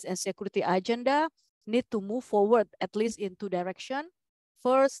women, peace and security agenda need to move forward at least in two directions.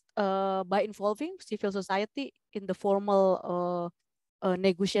 First, by involving civil society in the formal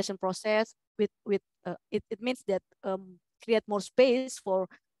negotiation process. It means that create more space for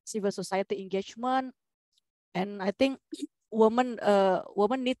civil society engagement, and I think women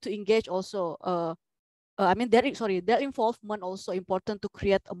need to engage also. Their involvement also important to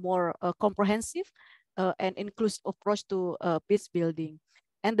create a more comprehensive and inclusive approach to peace building.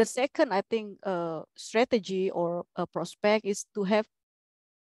 And the second, I think, strategy or prospect is to have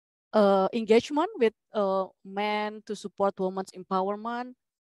engagement with men to support women's empowerment,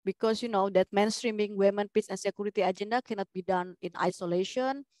 because that mainstreaming women, peace and security agenda cannot be done in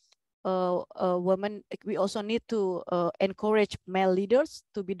isolation. Women, we also need to encourage male leaders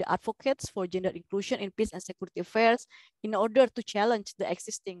to be the advocates for gender inclusion in peace and security affairs in order to challenge the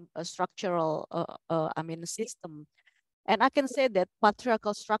existing structural system. And I can say that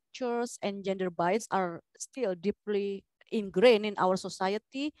patriarchal structures and gender bias are still deeply ingrained in our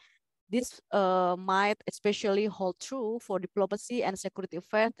society. This might especially hold true for diplomacy and security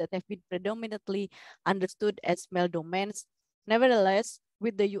affairs that have been predominantly understood as male domains. Nevertheless,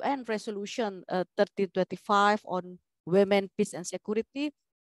 with the UN Resolution 1325 on women, peace and security,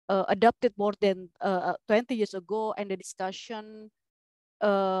 adopted more than 20 years ago, and the discussion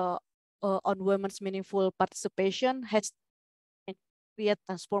on women's meaningful participation has create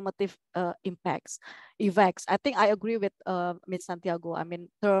transformative effects. I think I agree with Ms. Santiago.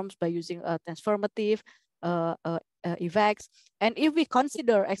 Terms by using transformative effects. And if we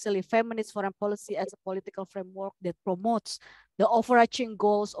consider actually feminist foreign policy as a political framework that promotes the overarching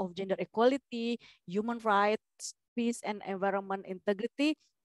goals of gender equality, human rights, peace, and environment integrity,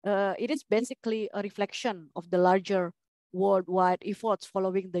 It is basically a reflection of the larger worldwide efforts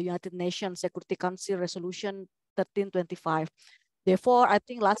following the United Nations Security Council Resolution 1325. Therefore, I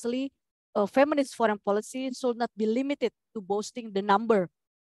think lastly, feminist foreign policy should not be limited to boasting the number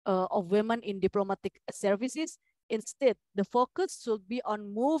of women in diplomatic services. Instead, the focus should be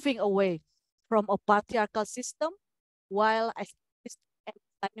on moving away from a patriarchal system while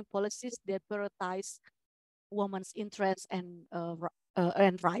establishing policies that prioritize women's interests and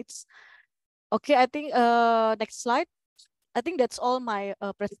rights. Okay, I think next slide. I think that's all my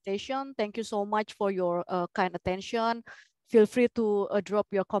presentation. Thank you so much for your kind attention. Feel free to drop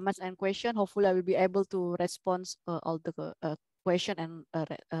your comments and questions. Hopefully, I will be able to respond all the question and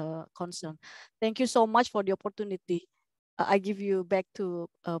concern. Thank you so much for the opportunity. I give you back to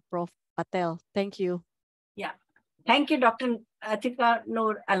Prof. Patel. Thank you. Yeah, thank you, Dr. Atika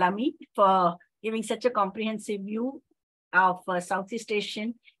Noor Alami, for giving such a comprehensive view of Southeast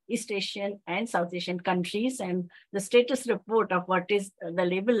Asian, East Asian, and South Asian countries, and the status report of what is the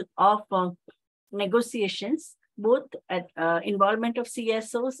level of negotiations, both at involvement of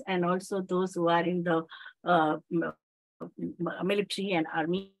CSOs and also those who are in the military and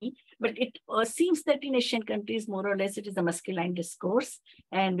army. But it seems that in Asian countries, more or less, it is a masculine discourse,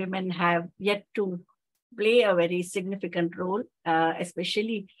 and women have yet to play a very significant role,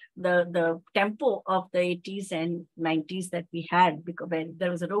 especially the tempo of the 80s and 90s that we had, because when there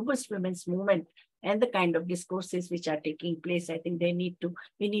was a robust women's movement and the kind of discourses which are taking place, I think we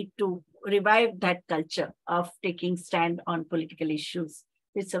need to revive that culture of taking stand on political issues.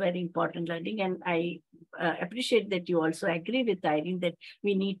 It's a very important learning, and I appreciate that you also agree with Irene that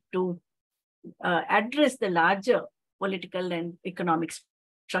we need to address the larger political and economic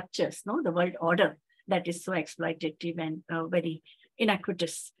structures, the world order that is so exploitative and very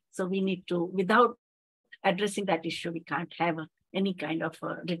iniquitous. So we need to, without addressing that issue, we can't have any kind of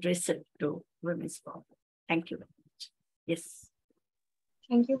redressal to women's power. Thank you very much. Yes.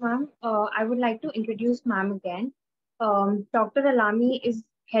 Thank you, ma'am. I would like to introduce ma'am again. Dr. Alami is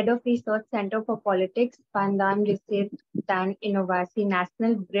Head of Research Center for Politics, Pandang Riset dan Inovasi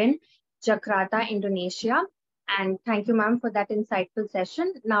Nasional BRIN, Jakarta, Indonesia. And thank you, ma'am, for that insightful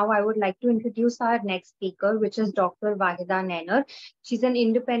session. Now I would like to introduce our next speaker, which is Dr. Farida Akhter. She's an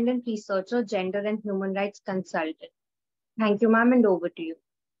independent researcher, gender and human rights consultant. Thank you, ma'am, and over to you.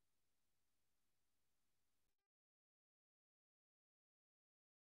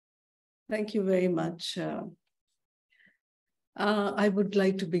 Thank you very much. I would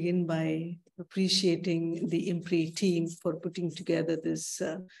like to begin by appreciating the IMPRI team for putting together this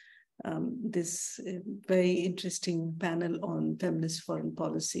very interesting panel on feminist foreign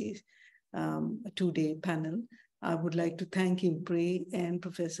policy, a two-day panel. I would like to thank IMPRI and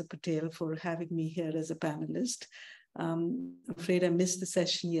Professor Patel for having me here as a panelist. I'm afraid I missed the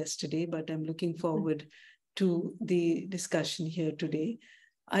session yesterday, but I'm looking forward to the discussion here today.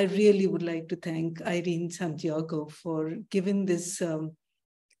 I really would like to thank Irene Santiago for giving this,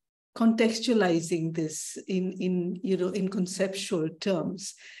 contextualizing this in conceptual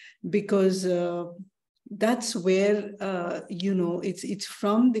terms, because that's where it's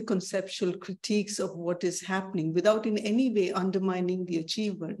from the conceptual critiques of what is happening, without in any way undermining the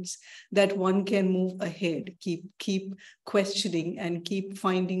achievements, that one can move ahead, keep questioning and keep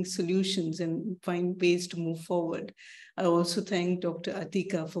finding solutions and find ways to move forward. I also thank Dr.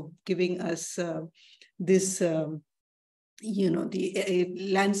 Atika for giving us this the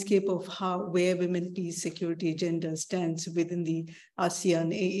landscape of where women, peace, security agenda stands within the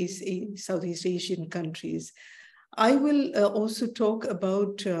ASEAN, Southeast Asian countries. I will also talk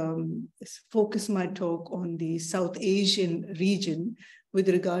about, focus my talk on the South Asian region with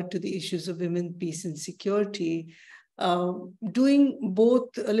regard to the issues of women, peace, and security, doing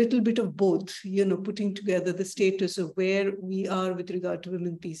both, a little bit of both, putting together the status of where we are with regard to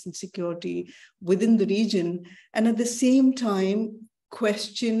women, peace, and security within the region, and at the same time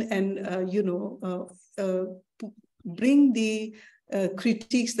question and bring the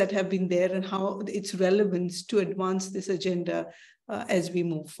critiques that have been there and how its relevance to advance this agenda as we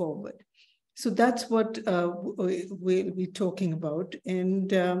move forward. So that's what we'll be talking about.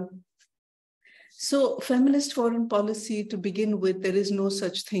 And so feminist foreign policy, to begin with, there is no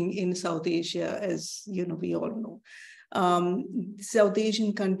such thing in South Asia, as we all know. South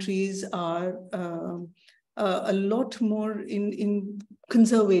Asian countries are a lot more in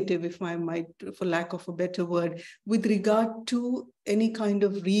conservative, if I might, for lack of a better word, with regard to any kind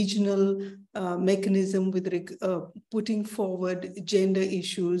of regional mechanism with putting forward gender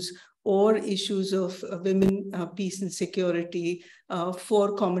issues or issues of women, peace and security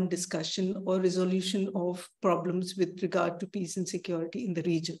for common discussion or resolution of problems with regard to peace and security in the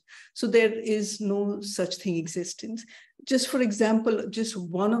region. So there is no such thing existence. Just for example, just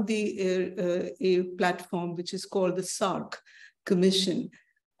one of the a platform which is called the CIRSS Commission.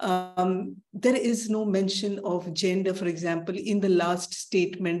 There is no mention of gender, for example, in the last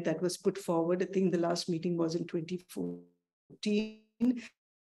statement that was put forward. I think the last meeting was in 2014.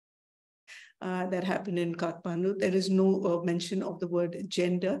 That happened in Kathmandu. There is no mention of the word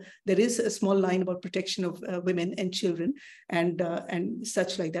gender. There is a small line about protection of women and children and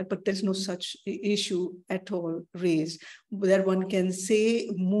such like that, but there's no such issue at all raised that one can say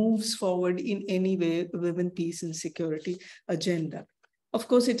moves forward in any way women, peace and security agenda. Of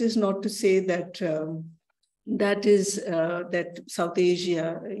course, it is not to say that that South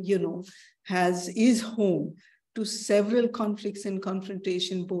Asia, is home to several conflicts and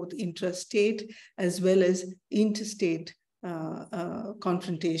confrontation, both intrastate as well as interstate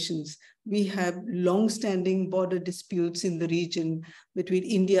confrontations. We have long-standing border disputes in the region between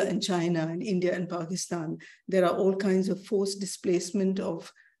India and China and India and Pakistan. There are all kinds of forced displacement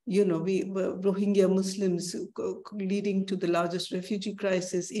of Rohingya Muslims leading to the largest refugee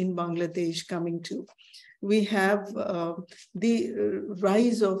crisis in Bangladesh coming to. We have the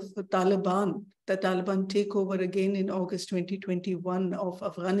rise of the Taliban takeover again in August 2021 of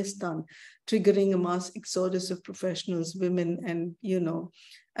Afghanistan, triggering a mass exodus of professionals, women,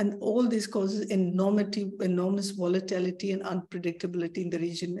 and all this causes enormous volatility and unpredictability in the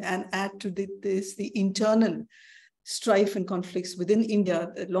region. And add to this the internal strife and conflicts within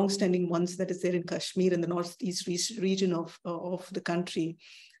India, the long-standing ones that is there in Kashmir and the northeast region of the country.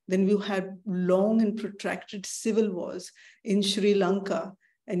 Then you had long and protracted civil wars in Sri Lanka,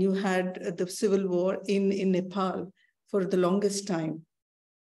 and you had the civil war in Nepal for the longest time.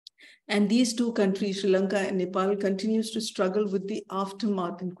 And these two countries, Sri Lanka and Nepal, continues to struggle with the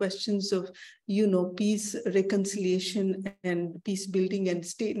aftermath and questions of, peace, reconciliation, and peace building and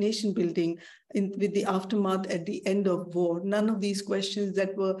state nation building with the aftermath at the end of war. None of these questions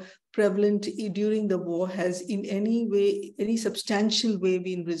that were prevalent during the war has in any substantial way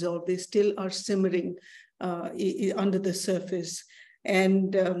been resolved. They still are simmering under the surface.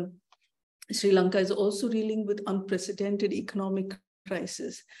 And Sri Lanka is also dealing with unprecedented economic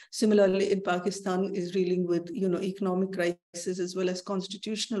crisis. Similarly, in Pakistan is dealing with, economic crisis as well as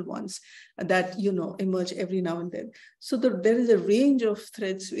constitutional ones that, emerge every now and then. So there is a range of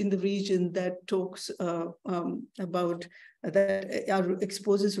threats in the region that talks about that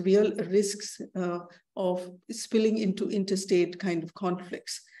exposes real risks of spilling into interstate kind of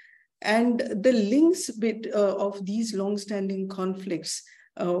conflicts. And the links of these long-standing conflicts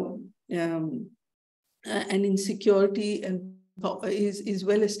and insecurity and is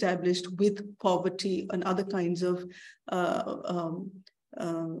well established with poverty and other kinds of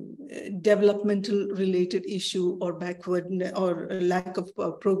developmental related issue or backward or lack of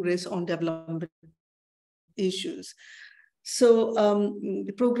progress on development issues. So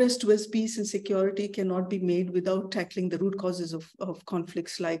progress towards peace and security cannot be made without tackling the root causes of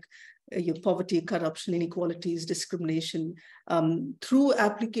conflicts like poverty, corruption, inequalities, discrimination, through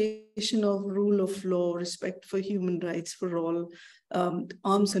application of rule of law, respect for human rights for all,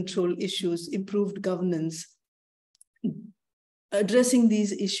 arms control issues, improved governance. Addressing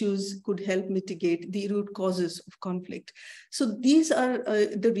these issues could help mitigate the root causes of conflict. So these are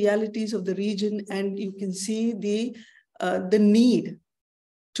the realities of the region, and you can see the need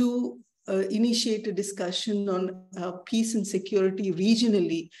to initiate a discussion on peace and security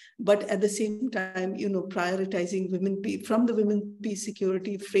regionally, but at the same time, prioritizing from the women peace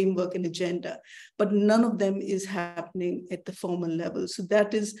security framework and agenda. But none of them is happening at the formal level. So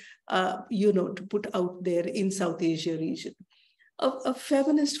that is, to put out there in South Asia region. A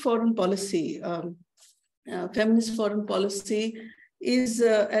feminist foreign policy. Feminist foreign policy is,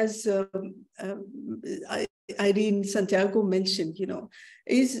 as Irene Santiago mentioned,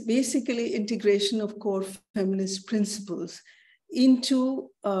 is basically integration of core feminist principles into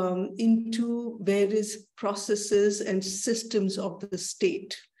various processes and systems of the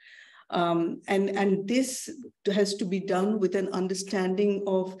state. And this has to be done with an understanding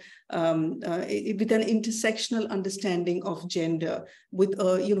of, with an intersectional understanding of gender, with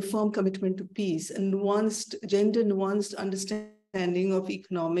a firm commitment to peace, and gender-nuanced understanding of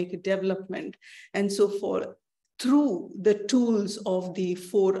economic development, and so forth, through the tools of the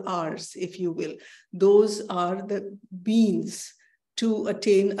 4 Rs, if you will. Those are the means to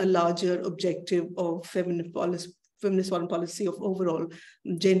attain a larger objective of feminist foreign policy of overall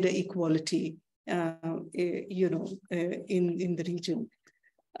gender equality, in the region.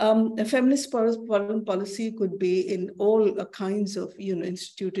 A feminist foreign policy could be in all kinds of,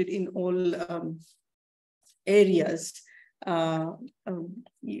 instituted in all areas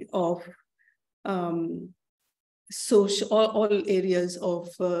of social, all areas of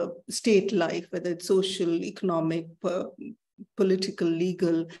state life, whether it's social, economic, political,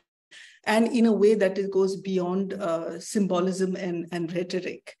 legal, and in a way that it goes beyond symbolism and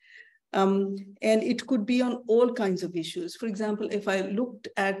rhetoric. And it could be on all kinds of issues. For example, if I looked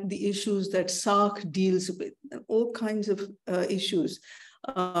at the issues that CIRSS deals with, all kinds of issues,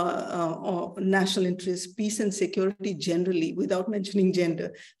 national interest, peace and security generally, without mentioning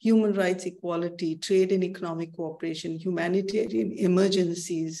gender, human rights, equality, trade and economic cooperation, humanitarian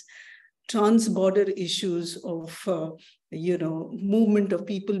emergencies, trans-border issues of, movement of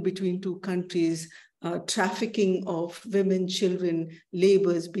people between two countries, trafficking of women, children,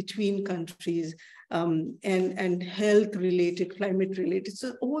 labors between countries, and health-related, climate-related.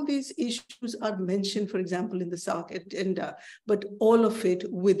 So all these issues are mentioned, for example, in the CIRSS agenda, but all of it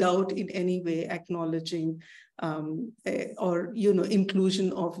without in any way acknowledging or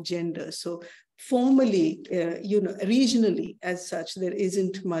inclusion of gender. So formally, regionally as such, there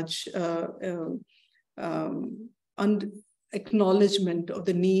isn't much acknowledgement of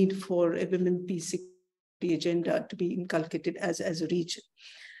the need for a women peace security agenda to be inculcated as a region.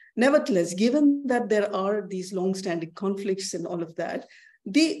 Nevertheless, given that there are these long-standing conflicts and all of that,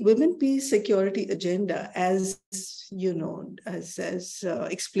 the women peace security agenda, as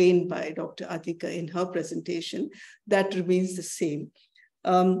explained by Dr. Atika in her presentation, that remains the same.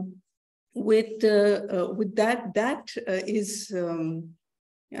 With that is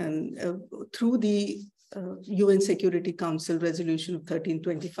through the UN Security Council Resolution of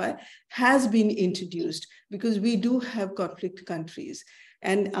 1325 has been introduced because we do have conflict countries.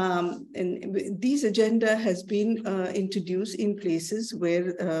 And this agenda has been introduced in places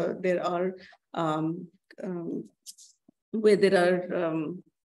where there are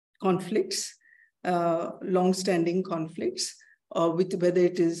conflicts, long-standing conflicts, with whether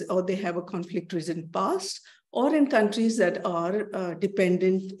it is, or they have a conflict-ridden past, or in countries that are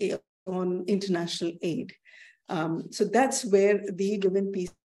dependent on international aid. So that's where the women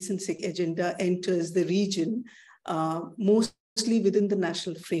peace and security agenda enters the region, mostly within the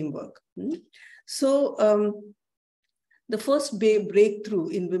national framework. So the first breakthrough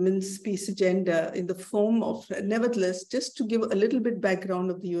in women's peace agenda in the form of, nevertheless, just to give a little bit background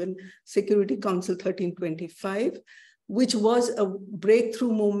of the UN Security Council 1325, which was a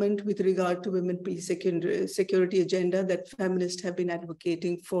breakthrough moment with regard to women peace security agenda that feminists have been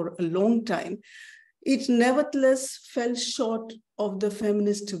advocating for a long time. It nevertheless fell short of the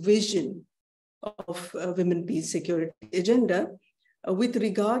feminist vision of women peace security agenda with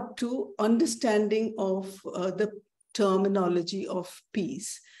regard to understanding of the terminology of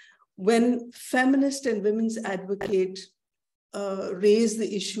peace. When feminists and women's advocates raise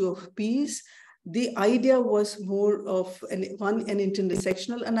the issue of peace, the idea was more of an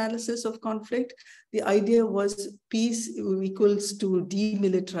intersectional analysis of conflict. The idea was peace equals to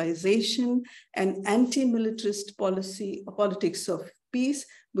demilitarization and anti-militarist politics of peace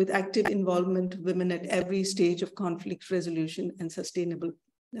with active involvement of women at every stage of conflict resolution and sustainable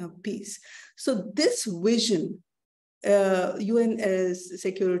peace. So this vision, UN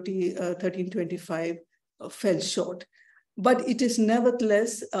Security 1325 fell short. But it is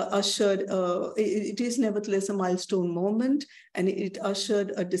nevertheless it is nevertheless a milestone moment, and it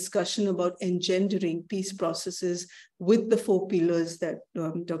ushered a discussion about engendering peace processes with the 4 pillars that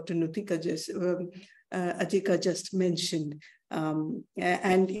Dr. Atika just mentioned.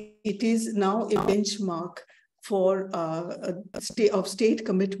 And it is now a benchmark for state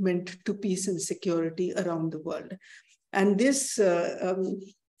commitment to peace and security around the world. And this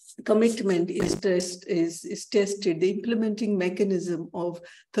commitment is tested, the implementing mechanism of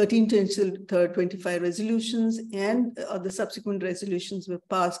 1325 resolutions and the subsequent resolutions were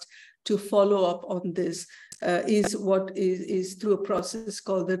passed to follow up on this is what is through a process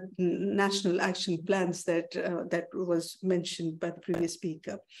called the National Action Plans that was mentioned by the previous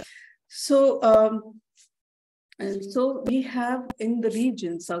speaker. So, and so we have in the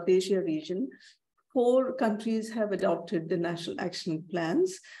region, South Asia region, 4 countries have adopted the National Action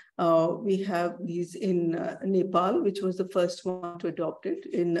Plans. We have these in Nepal, which was the first one to adopt it,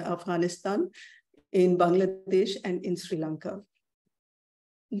 in Afghanistan, in Bangladesh, and in Sri Lanka.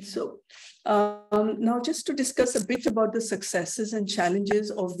 And so now just to discuss a bit about the successes and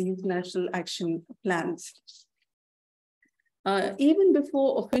challenges of these National Action Plans. Even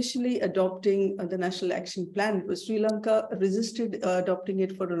before officially adopting the National Action Plan, Sri Lanka resisted adopting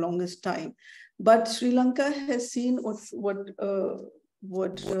it for the longest time. But Sri Lanka has seen what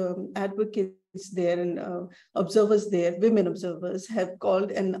advocates there and observers there, women observers, have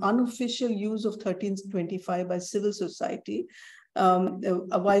called an unofficial use of 1325 by civil society,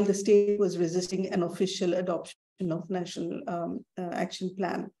 while the state was resisting an official adoption of National Action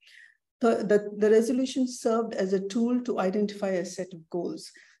Plan. The resolution served as a tool to identify a set of goals.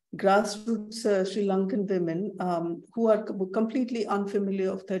 Grassroots Sri Lankan women who are completely unfamiliar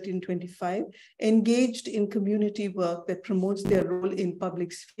of 1325 engaged in community work that promotes their role in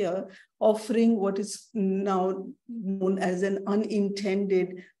public sphere, offering what is now known as an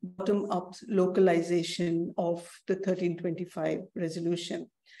unintended bottom-up localization of the 1325 resolution.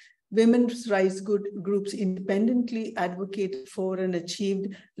 Women's rights groups independently advocated for and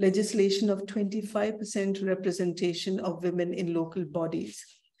achieved legislation of 25% representation of women in local bodies.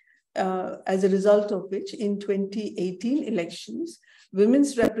 As a result of which, in 2018 elections,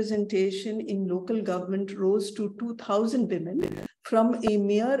 women's representation in local government rose to 2,000 women from a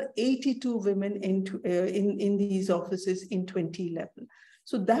mere 82 women in these offices in 2011.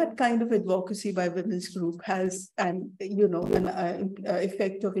 So that kind of advocacy by women's group has an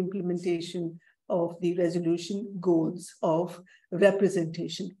effect of implementation of the resolution goals of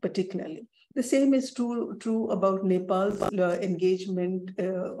representation, particularly. The same is true about Nepal's engagement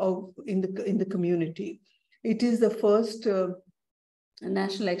in the community. It is the first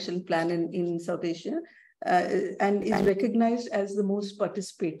national action plan in South Asia and is recognized as the most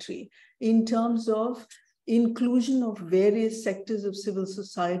participatory in terms of inclusion of various sectors of civil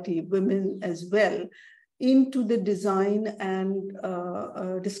society, women as well, into the design and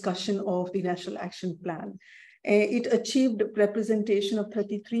discussion of the National Action Plan. It achieved representation of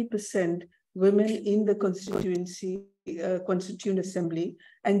 33% women in the Constituent Assembly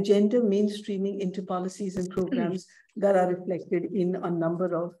and gender mainstreaming into policies and programs that are reflected in a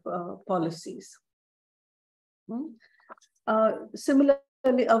number of policies.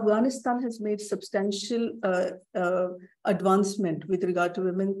 Similarly, Afghanistan has made substantial advancement with regard to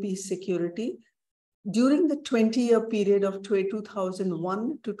women, peace, security during the 20-year period of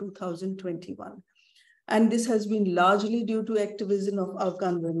 2001 to 2021. And this has been largely due to activism of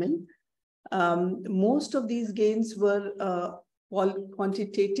Afghan women. Most of these gains were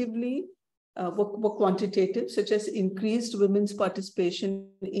quantitative, such as increased women's participation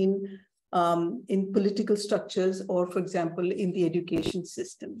in political structures or, for example, in the education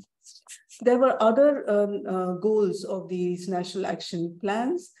system. There were other goals of these national action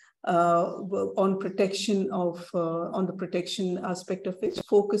plans on the protection aspect of it,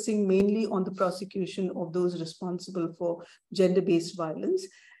 focusing mainly on the prosecution of those responsible for gender-based violence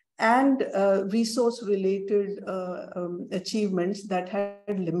and resource-related achievements that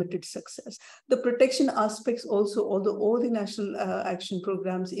had limited success. The protection aspects also, although all the national action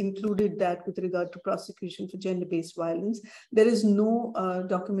programs included that with regard to prosecution for gender-based violence, there is no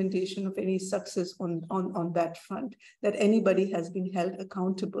documentation of any success on that front, that anybody has been held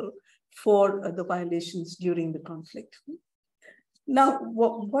accountable for the violations during the conflict. Now,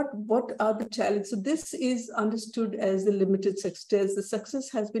 what are the challenges? So this is understood as the limited success. The success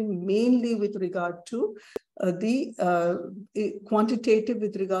has been mainly with regard to the quantitative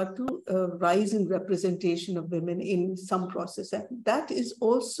with regard to rise in representation of women in some process. And that is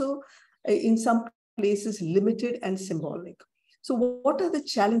also in some places limited and symbolic. So what are the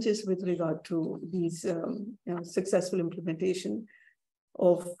challenges with regard to these successful implementation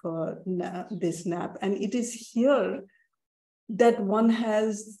of this NAP? And it is here that one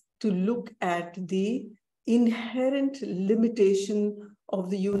has to look at the inherent limitation of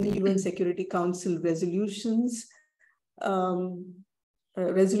the UN Security Council resolution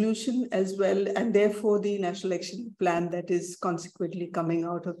as well, and therefore the National Action Plan that is consequently coming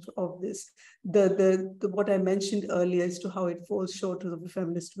out of this. What I mentioned earlier as to how it falls short of the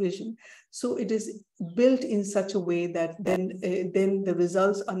feminist vision. So it is built in such a way that then the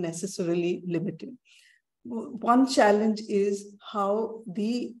results are necessarily limited. One challenge is how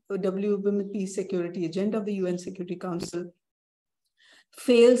the Women, Peace, Security agenda of the UN Security Council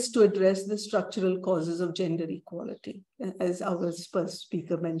fails to address the structural causes of gender equality, as our first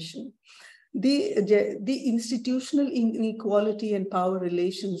speaker mentioned. The institutional inequality and power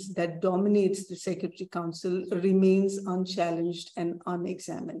relations that dominates the Security Council remains unchallenged and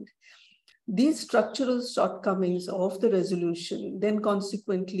unexamined. These structural shortcomings of the resolution then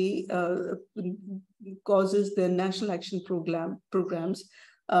consequently causes the national action programs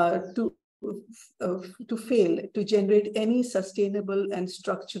to fail to generate any sustainable and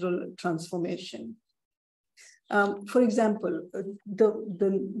structural transformation. For example,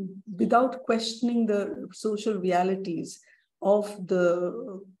 without questioning the social realities of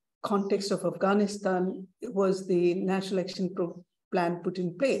the context of Afghanistan was the National Action plan put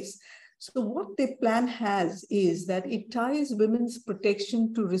in place. So what the plan has is that it ties women's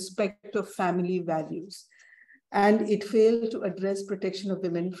protection to respect of family values. And it failed to address protection of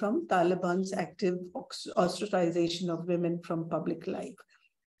women from Taliban's active ostracization of women from public life.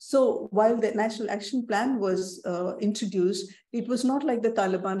 So while the National Action Plan was introduced, it was not like the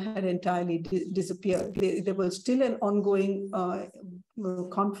Taliban had entirely disappeared. There was still an ongoing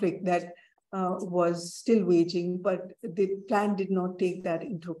conflict that was still waging, but the plan did not take that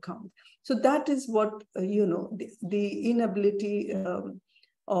into account. So that is what, the inability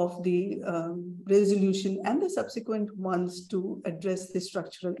of the resolution and the subsequent ones to address the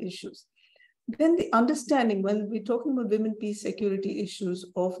structural issues. Then the understanding, when we're talking about women, peace, security issues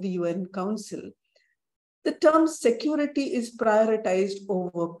of the UN Council, the term security is prioritized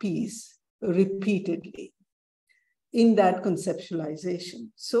over peace repeatedly in that conceptualization.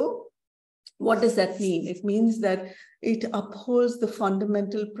 So what does that mean? It means that it upholds the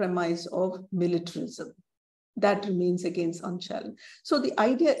fundamental premise of militarism. That remains against unchallenged. So the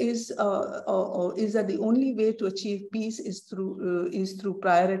idea is that the only way to achieve peace is through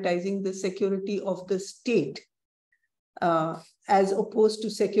prioritizing the security of the state, as opposed to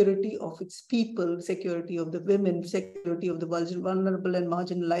security of its people, security of the women, security of the vulnerable and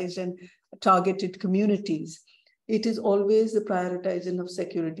marginalized and targeted communities. It is always the prioritization of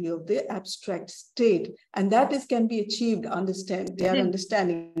security of the abstract state, and that can be achieved. Their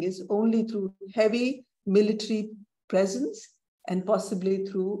understanding is only through heavy military presence and possibly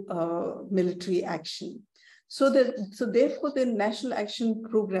through military action. So therefore, the national action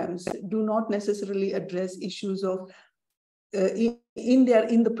programs do not necessarily address issues of, in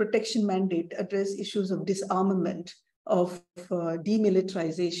the protection mandate, address issues of disarmament, of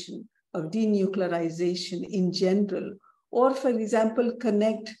demilitarization, of denuclearization in general, or for example,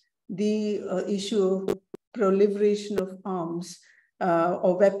 connect the issue of proliferation of arms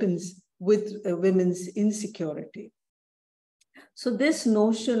or weapons with women's insecurity. So this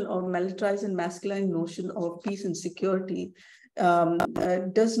notion of militarized and masculine notion of peace and security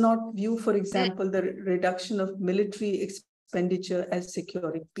does not view, for example, the reduction of military expenditure as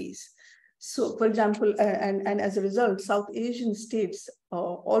securing peace. So, for example, and as a result, South Asian states,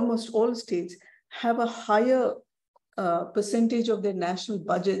 almost all states, have a higher percentage of their national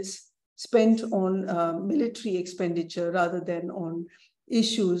budgets spent on military expenditure rather than on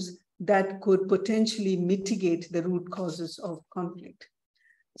issues that could potentially mitigate the root causes of conflict.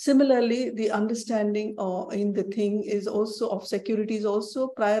 Similarly, the understanding in the thing is also of security is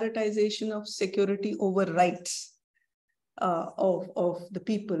also prioritization of security over rights of the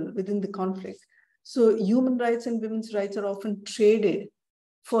people within the conflict. So human rights and women's rights are often traded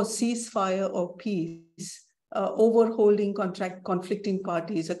for ceasefire or peace, over holding conflicting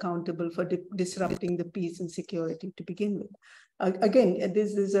parties accountable for disrupting the peace and security to begin with. Again,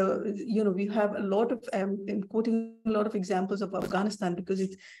 this is we have a lot of, I'm quoting a lot of examples of Afghanistan because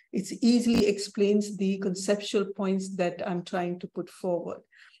it easily explains the conceptual points that I'm trying to put forward.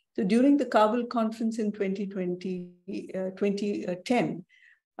 So during the Kabul conference in 2010,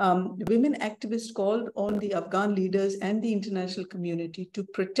 women activists called on the Afghan leaders and the international community to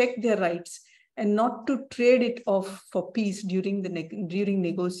protect their rights and not to trade it off for peace during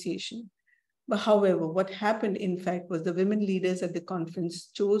negotiation. But however, what happened, in fact, was the women leaders at the conference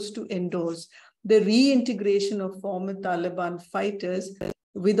chose to endorse the reintegration of former Taliban fighters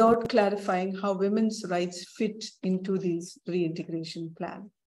without clarifying how women's rights fit into this reintegration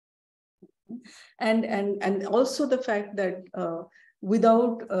plan. And also the fact that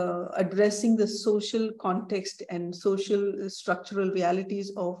without addressing the social context and social structural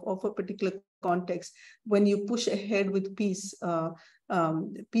realities of a particular context, when you push ahead with peace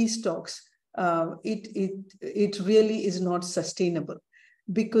talks, it really is not sustainable,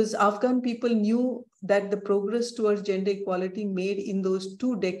 because Afghan people knew that the progress towards gender equality made in those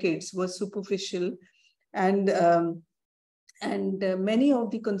 2 decades was superficial, and many of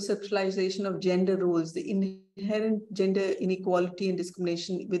the conceptualization of gender roles, the inherent gender inequality and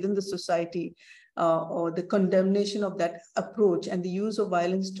discrimination within the society, or the condemnation of that approach and the use of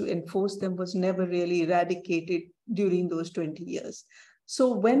violence to enforce them was never really eradicated during those 20 years.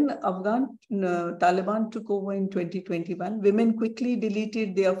 So when Afghan Taliban took over in 2021, women quickly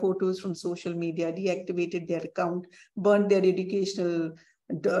deleted their photos from social media, deactivated their account, burned their educational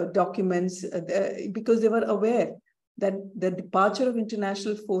documents, because they were aware that the departure of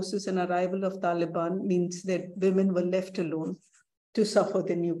international forces and arrival of Taliban means that women were left alone to suffer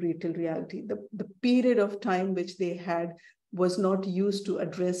the new brutal reality. The period of time which they had was not used to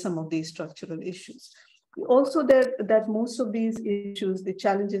address some of these structural issues. Also, that most of these issues, the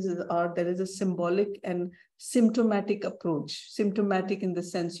challenges are there is a symbolic and symptomatic approach. Symptomatic in the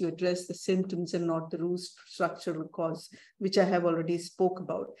sense you address the symptoms and not the root structural cause, which I have already spoke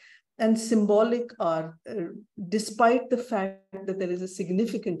about. And symbolic are, despite the fact that there is a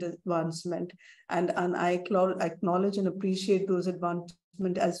significant advancement, and I acknowledge and appreciate those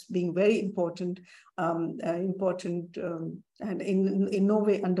advancements as being very important, and in no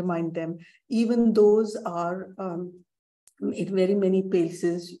way undermine them. Even those are in very many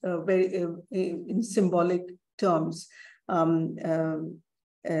places in symbolic terms.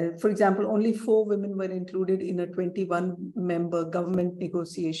 For example, only 4 women were included in a 21-member government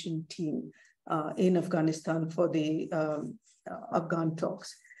negotiation team in Afghanistan for the Afghan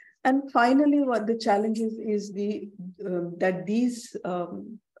talks. And finally, what the challenge is that these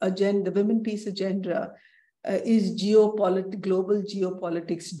the Women Peace Agenda is global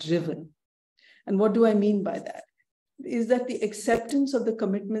geopolitics driven. And what do I mean by that? Is that the acceptance of the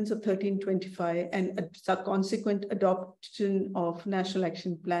commitments of 1325 and a consequent adoption of National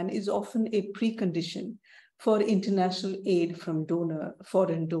Action Plan is often a precondition for international aid from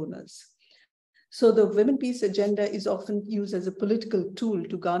foreign donors. So the Women Peace Agenda is often used as a political tool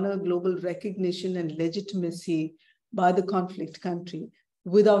to garner global recognition and legitimacy by the conflict country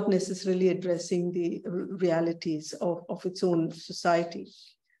without necessarily addressing the realities of its own society.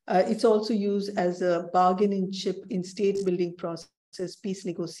 It's also used as a bargaining chip in state building process, peace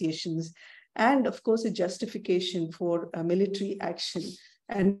negotiations, and of course, a justification for military action.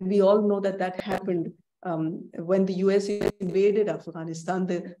 And we all know that happened when the US invaded Afghanistan.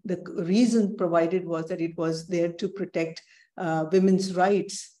 The reason provided was that it was there to protect women's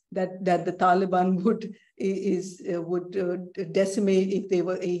rights, that the Taliban would decimate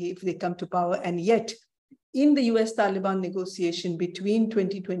if they come to power. And yet, in the US-Taliban negotiation between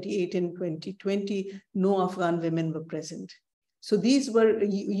 2028 and 2020, no Afghan women were present. So these were,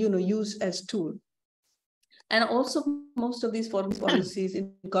 used as tools. And also, most of these foreign policies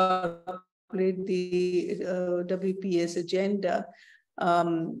incorporate the WPS agenda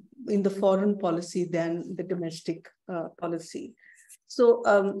in the foreign policy than the domestic policy. So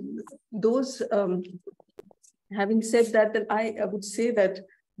having said that, then I would say that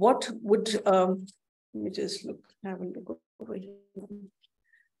what would let me just have a look over here.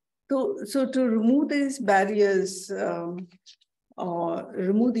 So to remove these barriers or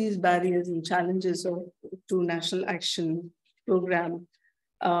remove these barriers and challenges to National Action Program,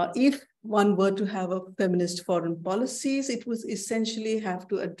 if one were to have a feminist foreign policies, it would essentially have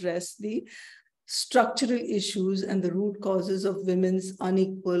to address the structural issues and the root causes of women's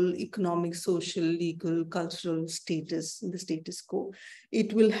unequal economic, social, legal, cultural status, the status quo.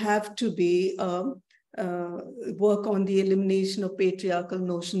 It will have to be work on the elimination of patriarchal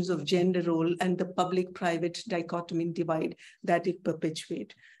notions of gender role and the public-private dichotomy divide that it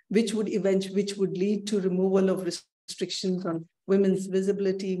perpetuates, which would lead to removal of restrictions on women's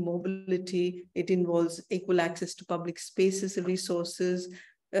visibility, mobility. It involves equal access to public spaces and resources,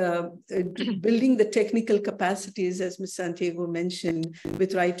 building the technical capacities, as Ms. Santiago mentioned,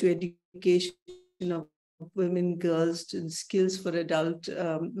 with right to education of women, girls, and skills for adult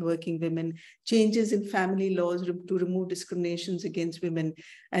working women, changes in family laws to remove discriminations against women,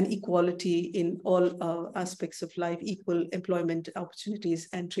 and equality in all aspects of life, equal employment opportunities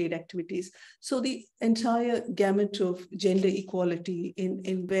and trade activities. So the entire gamut of gender equality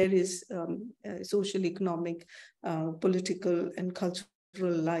in various social, economic, political, and cultural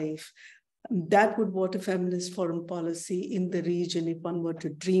life, that would what a feminist foreign policy in the region, if one were to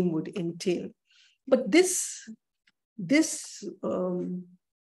dream, would entail. But this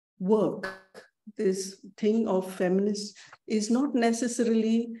work, this thing of feminists, is not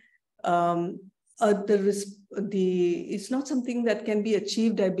necessarily it's not something that can be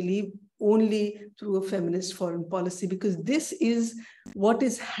achieved, I believe, only through a feminist foreign policy, because this is what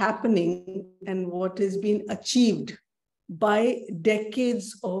is happening and what has been achieved by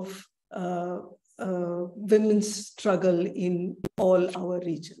decades of women's struggle in all our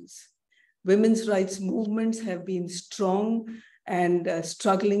regions. Women's rights movements have been strong and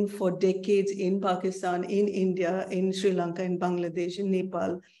struggling for decades in Pakistan, in India, in Sri Lanka, in Bangladesh, in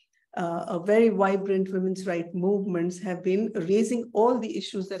Nepal. A very vibrant women's rights movements have been raising all the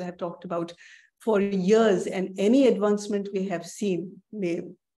issues that I have talked about for years, and any advancement we have seen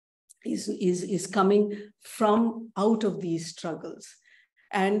is coming from out of these struggles.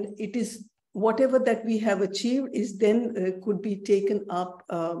 And it is whatever that we have achieved is then could be taken up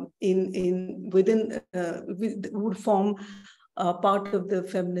would form part of the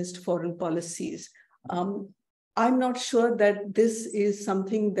feminist foreign policies. I'm not sure that this is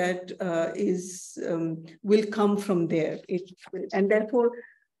something that will come from there. And therefore,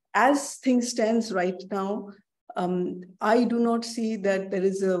 as things stands right now, I do not see that there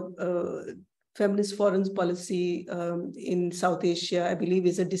is a feminist foreign policy in South Asia. I believe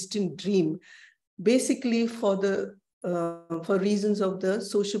is a distant dream, basically for reasons of the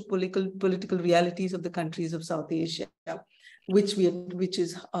political realities of the countries of South Asia, which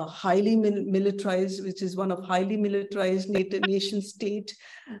is highly militarized, which is one of highly militarized nation state,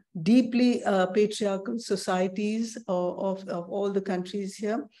 deeply patriarchal societies of all the countries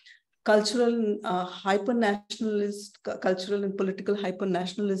here, cultural cultural and political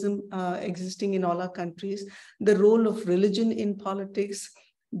hyper-nationalism existing in all our countries, the role of religion in politics,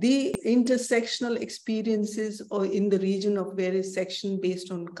 the intersectional experiences or in the region of various sections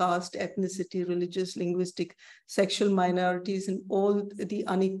based on caste, ethnicity, religious, linguistic, sexual minorities, and all the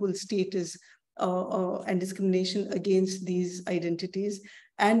unequal status and discrimination against these identities,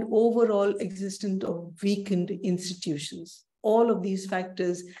 and overall existence of weakened institutions. All of these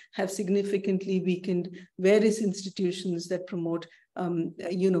factors have significantly weakened various institutions that promote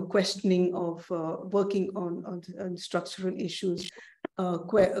questioning of working on structural issues,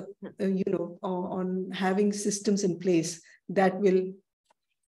 on having systems in place that will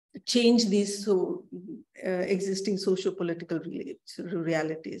change these existing socio-political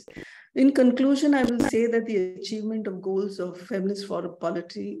realities. In conclusion, I will say that the achievement of goals of feminist foreign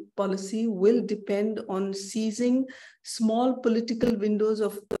policy will depend on seizing small political windows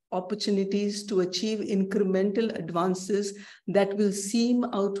of opportunities to achieve incremental advances that will seem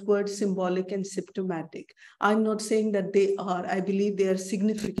outward, symbolic, and symptomatic. I'm not saying that they are. I believe they are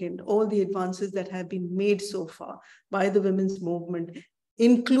significant. All the advances that have been made so far by the women's movement,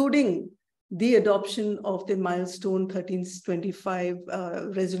 including the adoption of the milestone 1325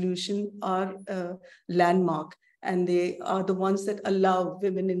 resolution, are landmark, and they are the ones that allow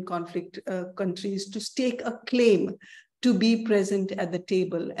women in conflict countries to stake a claim to be present at the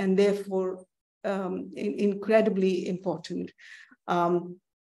table, and therefore incredibly important.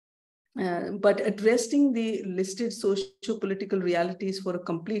 But addressing the listed socio-political realities for a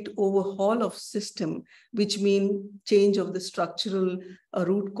complete overhaul of system, which mean change of the structural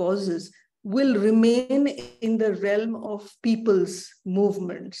root causes, will remain in the realm of people's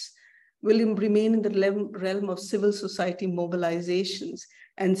movements, will remain in the realm of civil society mobilizations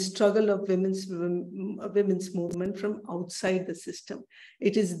and struggle of women's movement from outside the system.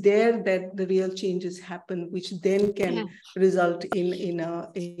 It is there that the real changes happen, which then can result in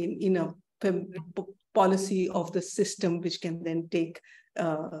a policy of the system, which can then take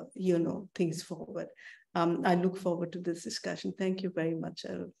things forward. I look forward to this discussion. Thank you very much.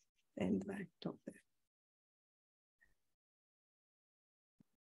 I'll end my talk there.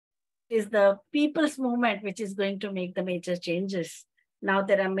 Is the people's movement which is going to make the major changes. Now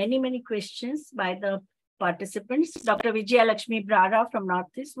there are many, many questions by the participants. Dr. Vijaya Lakshmi Brara from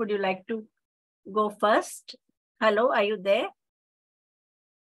Northeast, would you like to go first? Hello, are you there?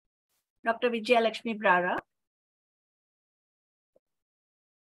 Dr. Vijaya Lakshmi Brara.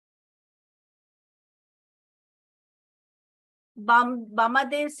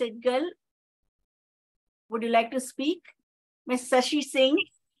 Bamadev Sidgal, would you like to speak? Ms. Sashi Singh.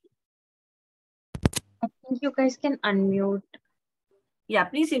 I think you guys can unmute. Yeah,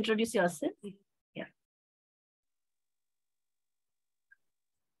 please introduce yourself. Yeah.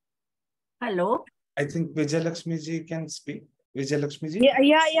 Hello. I think Vijay Lakshmi ji can speak. Vijay Lakshmi ji.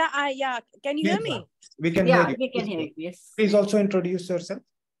 Yeah. Can you hear me? We can hear you. We can hear you. Yes. Please also introduce yourself.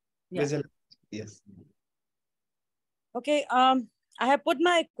 Yeah. Vijay, yes. Okay. I have put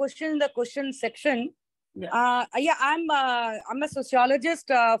my question in the question section. Yeah. I'm a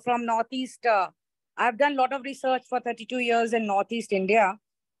sociologist from Northeast. I've done a lot of research for 32 years in Northeast India.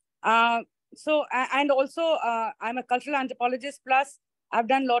 And also I'm a cultural anthropologist, plus I've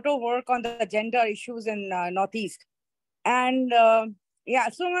done a lot of work on the gender issues in Northeast. And so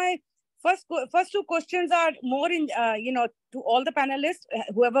my first two questions are more in, to all the panelists,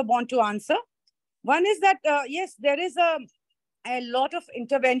 whoever want to answer. One is that, yes, there is a lot of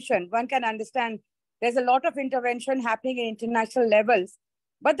intervention. One can understand there's a lot of intervention happening in international levels.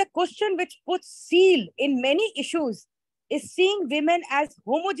 But the question which puts seal in many issues is seeing women as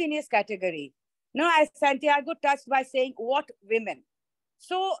homogeneous category. Now, as Santiago touched by saying, what women?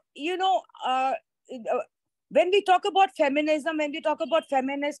 So, when we talk about feminism, when we talk about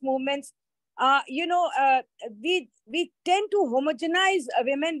feminist movements, we tend to homogenize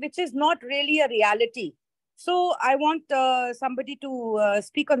women, which is not really a reality. So I want somebody to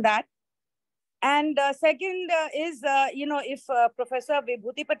speak on that. And second is, if Professor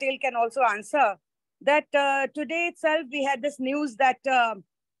Vibhuti Patel can also answer, that today itself we had this news that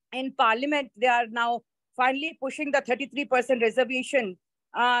in Parliament they are now finally pushing the 33% reservation.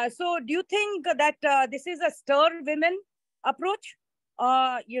 So do you think that this is a stir women approach? So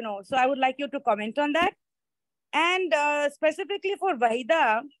I would like you to comment on that. And specifically for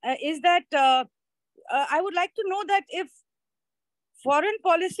Vahida, is that I would like to know that if foreign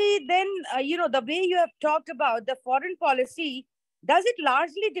policy, then, the way you have talked about the foreign policy, does it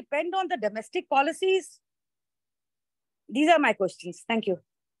largely depend on the domestic policies? These are my questions. Thank you.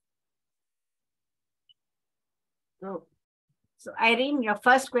 So Irene, your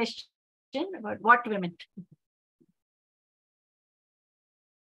first question about what women?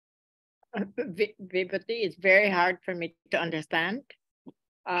 Vibhuti, it's very hard for me to understand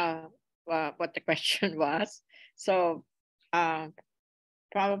what the question was. So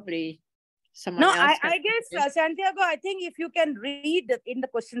probably someone else. No, I guess, Santiago, I think if you can read in the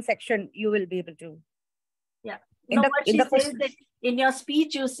question section, you will be able to. Yeah. What she says that in your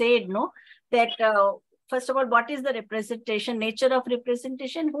speech, you said, no, that first of all, what is the representation, nature of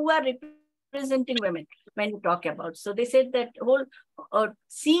representation? Who are representing women when you talk about? So they said that whole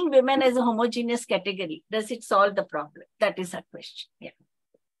seeing women as a homogeneous category, does it solve the problem? That is her question. Yeah.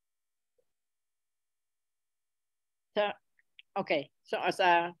 So, okay. So as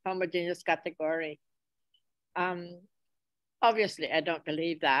a homogeneous category, obviously I don't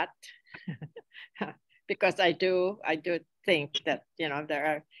believe that because I do think that, there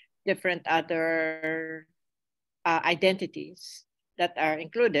are different other identities that are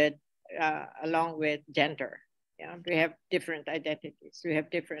included along with gender. We have different identities. We have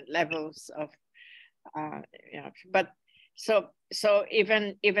different levels of, but so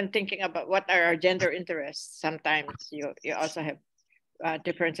even thinking about what are our gender interests, sometimes you also have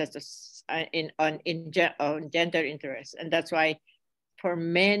differences on gender interests, and that's why for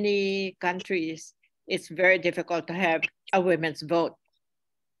many countries it's very difficult to have a women's vote,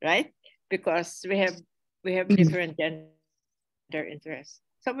 right? Because we have different gender interests.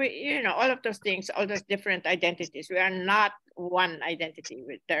 So we, all of those things, all those different identities, we are not one identity.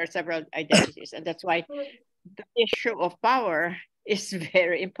 There are several identities, and that's why the issue of power is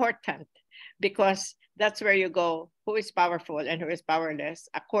very important, because that's where you go, who is powerful and who is powerless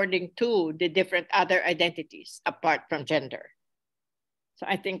according to the different other identities apart from gender. So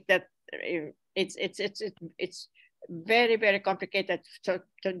I think that it's very, very complicated. So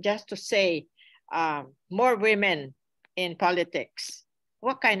just to say more women in politics,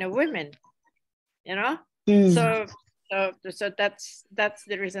 what kind of women, So that's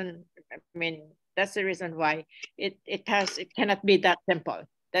the reason. I mean, that's the reason why it cannot be that simple.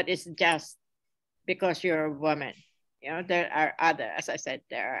 That is just because you're a woman. There are other, as I said,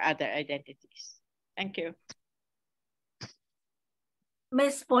 there are other identities. Thank you.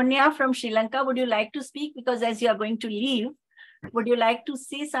 Ms. Ponya from Sri Lanka, would you like to speak? Because as you are going to leave, would you like to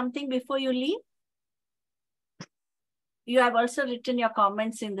say something before you leave? You have also written your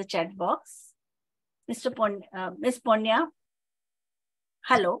comments in the chat box. Ms. Ponya,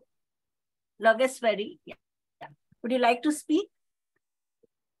 hello. Logeswari, yeah. Would you like to speak?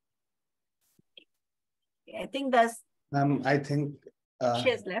 I think that's... I think... she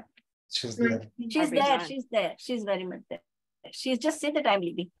has left. She's there. She's there. She's very much there. She's just said that I'm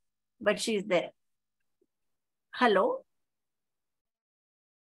leaving, but she's there. Hello?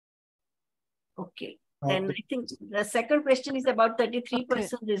 Okay. And I think the second question is about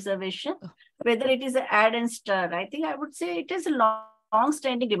 33% reservation, whether it is an add and stir. I think I would say it is a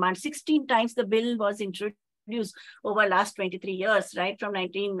long-standing demand. 16 times the bill was introduced over last 23 years, right? From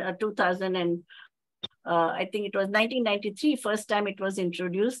 2000 and I think it was 1993, first time it was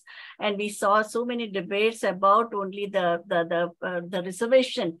introduced. And we saw so many debates about only the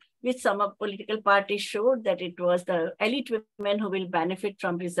reservation, which some of political parties showed that it was the elite women who will benefit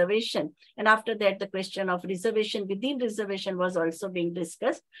from reservation. And after that, the question of reservation within reservation was also being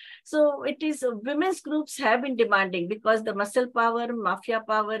discussed. So it is women's groups have been demanding, because the muscle power, mafia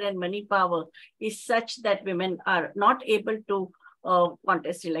power, and money power is such that women are not able to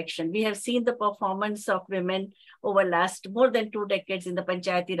contest election. We have seen the performance of women over last more than 2 decades in the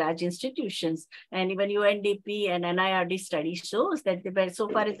Panchayati Raj institutions, and even UNDP and NIRD study shows that so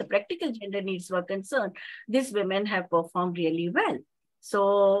far as the practical gender needs were concerned, these women have performed really well.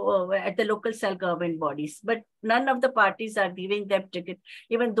 So at the local self-government bodies, but none of the parties are giving them ticket.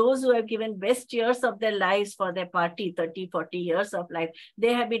 Even those who have given best years of their lives for their party, 30, 40 years of life,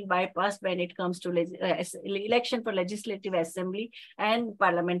 they have been bypassed when it comes to election for legislative assembly and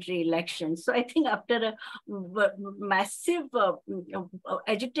parliamentary elections. So I think after a massive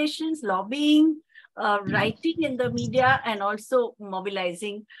agitations, lobbying, writing in the media and also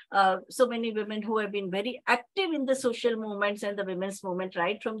mobilizing so many women who have been very active in the social movements and the women's movement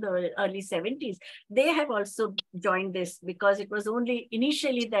right from the early 70s. They have also joined this, because it was only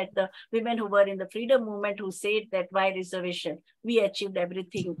initially that the women who were in the freedom movement who said that why reservation? We achieved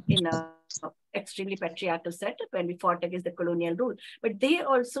everything in a extremely patriarchal setup and we fought against the colonial rule. But they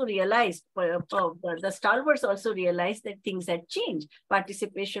also realized, the stalwarts also realized that things had changed.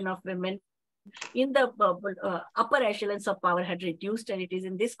 Participation of women in the upper echelons of power had reduced, and it is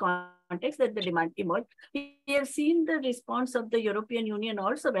in this context that the demand emerged. We have seen the response of the European Union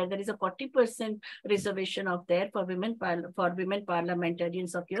also, where there is a 40% reservation of there for women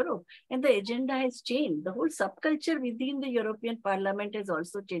parliamentarians of Europe, and the agenda has changed. The whole subculture within the European Parliament has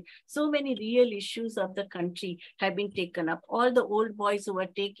also changed. So many real issues of the country have been taken up. All the old boys who were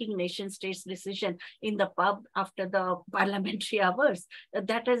taking nation states decision in the pub after the parliamentary hours,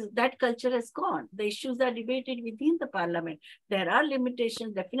 that culture has gone. The issues are debated within the parliament. There are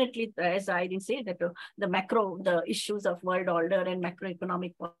limitations, definitely, as Irene said, that the issues of world order and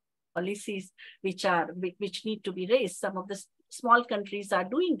macroeconomic policies which need to be raised. Some of the small countries are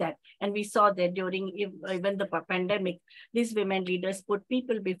doing that. And we saw that during even the pandemic, these women leaders put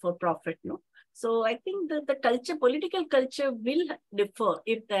people before profit. No? So I think that the political culture will differ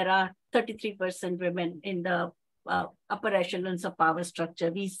if there are 33% women in the upper echelons of power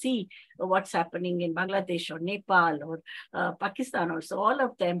structure. We see what's happening in Bangladesh or Nepal or Pakistan also. All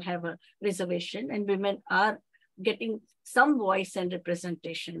of them have a reservation, and women are getting some voice and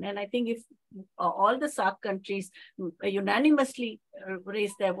representation. And I think if all the SAARC countries unanimously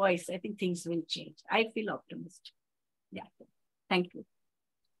raise their voice, I think things will change. I feel optimistic. Yeah, thank you.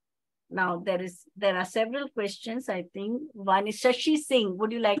 Now there are several questions. I think one is Shashi Singh.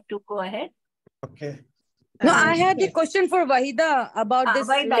 Would you like to go ahead? Okay. No, I had a question for Vahida about this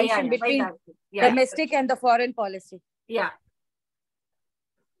relation between domestic and the foreign policy. Yeah.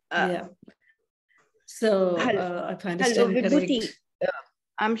 So, if I understand correct.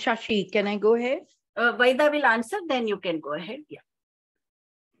 I'm Shashi. Can I go ahead? Vaida will answer, then you can go ahead. Yeah.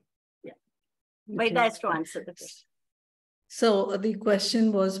 Vaida has to answer the question. So the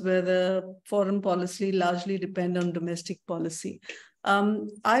question was whether foreign policy largely depend on domestic policy.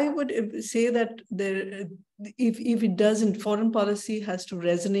 I would say that if it doesn't, foreign policy has to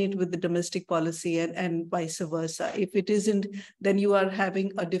resonate with the domestic policy and vice versa. If it isn't, then you are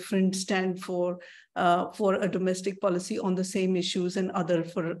having a different stand for a domestic policy on the same issues and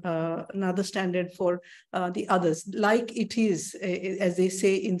another standard for the others. Like it is, as they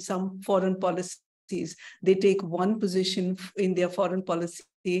say in some foreign policies, they take one position in their foreign policy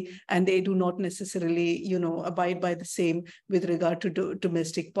and they do not necessarily, abide by the same with regard to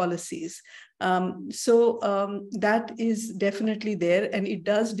domestic policies. That is definitely there, and it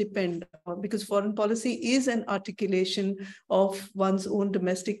does depend because foreign policy is an articulation of one's own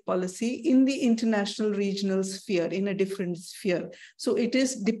domestic policy in the international regional sphere, in a different sphere. So it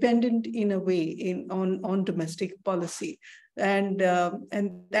is dependent in a way on domestic policy. And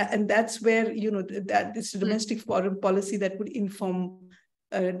that's where, that this domestic foreign policy that would inform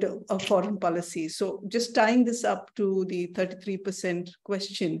a foreign policy. So just tying this up to the 33%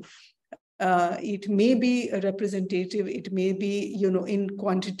 question, it may be representative, it may be, in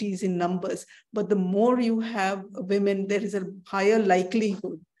quantities, in numbers, but the more you have women, there is a higher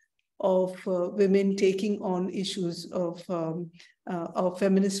likelihood of women taking on issues of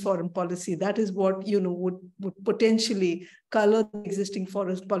feminist foreign policy. That is what, would potentially color the existing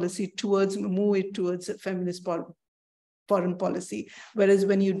foreign policy move it towards a feminist foreign policy. Whereas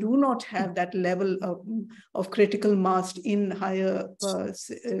when you do not have that level of critical mass in higher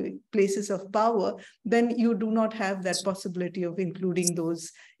places of power, then you do not have that possibility of including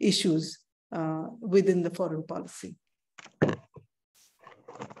those issues within the foreign policy.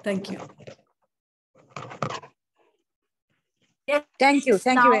 Thank you. Yes. Thank you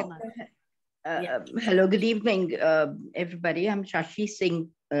very much. Hello, good evening, everybody. I'm Shashi Singh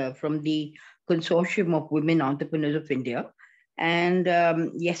from the Consortium of Women Entrepreneurs of India. And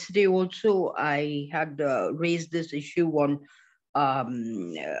yesterday also I had raised this issue on,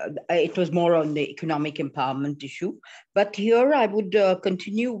 it was more on the economic empowerment issue. But here I would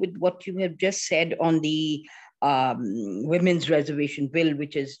continue with what you have just said on the women's reservation bill,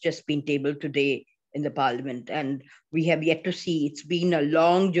 which has just been tabled today in the parliament. And we have yet to see, it's been a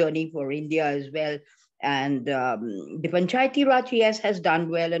long journey for India as well. And the Panchayati Raj, yes, has done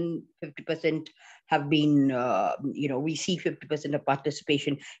well, and 50% have been, we see 50% of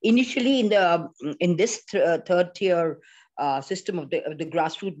participation. Initially in this third tier system of the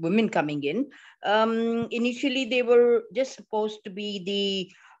grassroots women coming in, initially they were just supposed to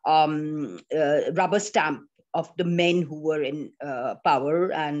be rubber stamp of the men who were in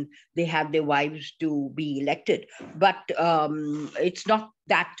power, and they had their wives to be elected. But it's not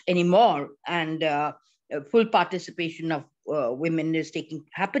that anymore, and full participation of women is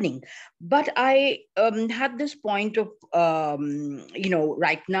happening. But I had this point of,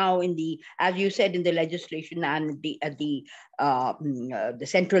 right now in the, as you said, in the legislation and at the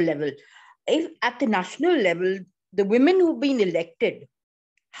central level, if at the national level, the women who've been elected,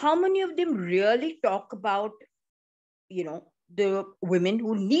 how many of them really talk about, the women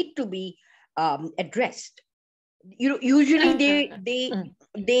who need to be addressed? Usually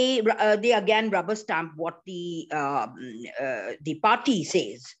they again rubber stamp what the party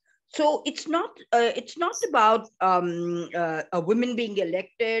says. So it's not about a woman being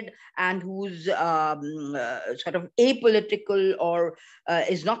elected and who's sort of apolitical or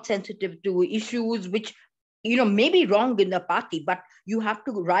is not sensitive to issues which may be wrong in the party, but you have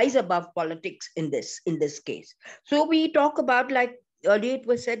to rise above politics in this case. So we talk about, like earlier it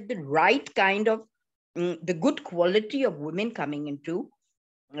was said, the right kind of the good quality of women coming into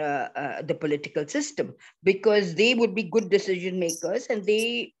the political system, because they would be good decision makers and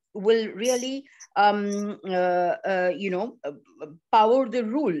they will really power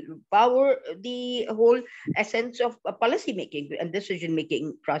the whole essence of policy making and decision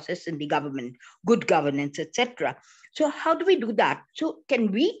making process in the government, good governance, etc. So how do we do that? So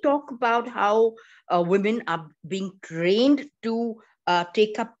can we talk about how women are being trained to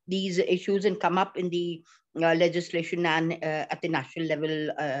take up these issues and come up in the legislation and at the national level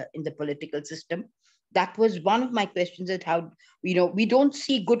in the political system? That was one of my questions, at how, we don't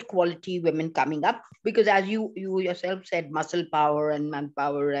see good quality women coming up, because as you yourself said, muscle power and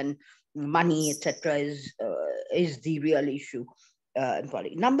manpower and money, etc., is the real issue in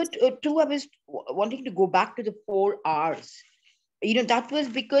politics. Number two, I was wanting to go back to the 4 R's. That was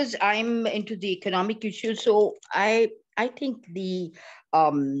because I'm into the economic issues. So I think the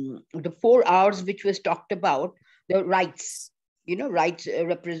 4 R's which was talked about, the rights, rights,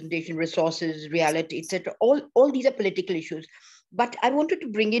 representation, resources, reality, etc. All these are political issues. But I wanted to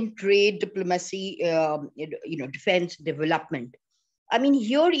bring in trade, diplomacy, defense, development. I mean,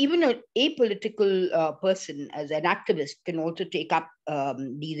 here, even an apolitical person as an activist can also take up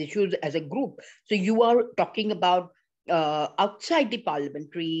these issues as a group. So you are talking about outside the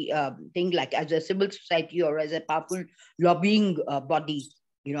parliamentary thing, like as a civil society or as a powerful lobbying body,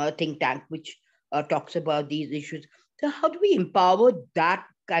 a think tank which talks about these issues. So how do we empower that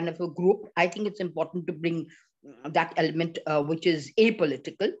kind of a group? I think it's important to bring that element which is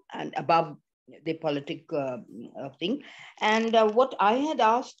apolitical and above the political thing. And what I had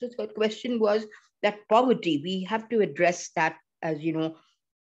asked, the third question was that poverty, we have to address that. As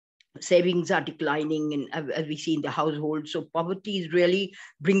savings are declining, and as we see in the household, so poverty is really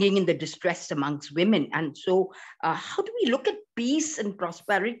bringing in the distress amongst women. And so how do we look at peace and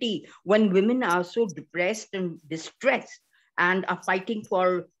prosperity when women are so depressed and distressed and are fighting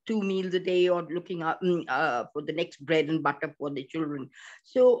for 2 meals a day or looking up for the next bread and butter for the children?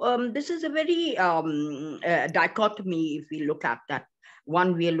 So this is a very dichotomy if we look at that.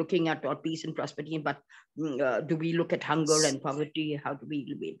 One, we are looking at peace and prosperity, but do we look at hunger and poverty? How do we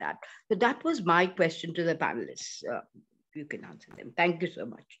debate that? So that was my question to the panelists. You can answer them. Thank you so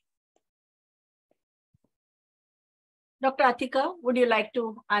much. Dr. Atika, would you like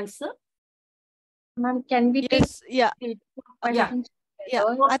to answer? Ma'am, can we take questions? Yeah. Okay.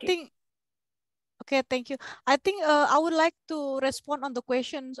 I think, okay, thank you. I think I would like to respond on the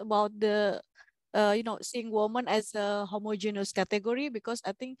questions about the seeing women as a homogeneous category, because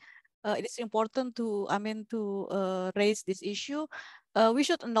I think it is important to, raise this issue. We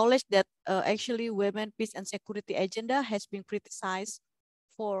should acknowledge that actually women, peace and security agenda has been criticized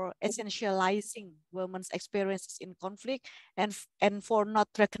for essentializing women's experiences in conflict and for not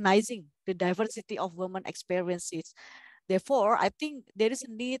recognizing the diversity of women experiences. Therefore, I think there is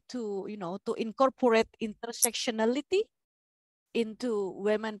a need to, to incorporate intersectionality into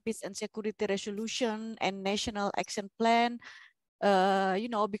women, peace and security resolution and national action plan,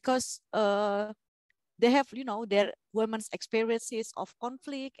 because they have, their women's experiences of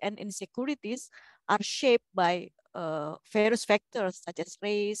conflict and insecurities are shaped by various factors such as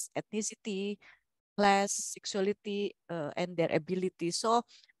race, ethnicity, class, sexuality, and their ability. So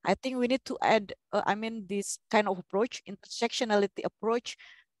I think we need to add, this kind of approach, intersectionality approach,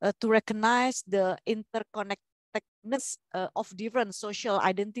 to recognize the interconnectedness of different social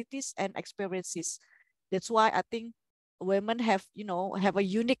identities and experiences. That's why I think women have, have a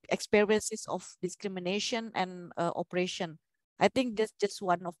unique experiences of discrimination and oppression. I think that's just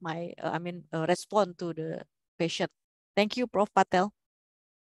one of my, response to the patient. Thank you, Prof. Patel.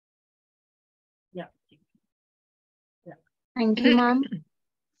 Thank you, ma'am.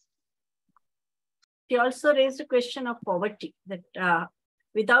 She also raised a question of poverty, that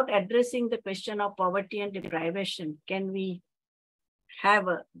without addressing the question of poverty and deprivation, can we have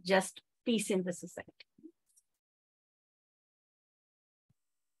a just peace in the society?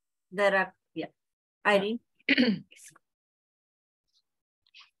 There are, yeah. Irene?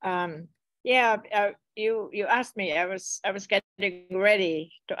 You asked me, I was getting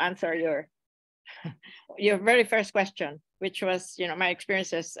ready to answer your very first question, which was, my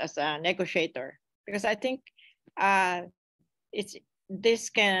experiences as a negotiator, because I think it's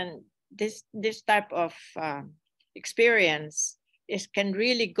this type of experience can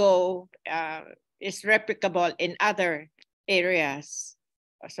really go is replicable in other areas.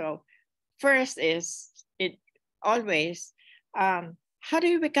 So first is it always how do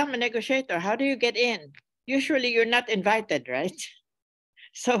you become a negotiator? How do you get in? Usually you're not invited, right?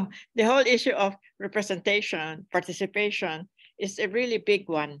 So the whole issue of representation, participation is a really big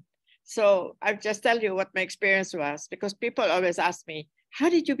one. So I'll just tell you what my experience was, because people always ask me, how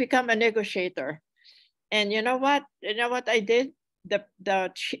did you become a negotiator? And you know what? You know what I did?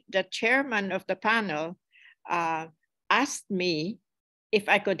 The chairman of the panel asked me if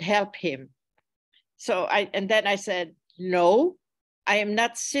I could help him. And then I said, no, I am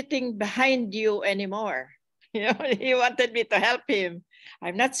not sitting behind you anymore. He wanted me to help him.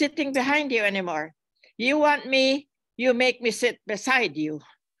 I'm not sitting behind you anymore. You want me, you make me sit beside you.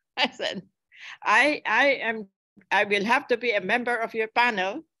 I said, I will have to be a member of your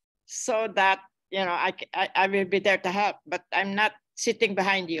panel so that, I will be there to help, but I'm not sitting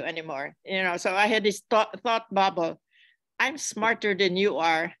behind you anymore. So I had this thought bubble. I'm smarter than you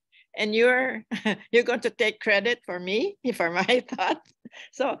are, and you're going to take credit for me, for my thought.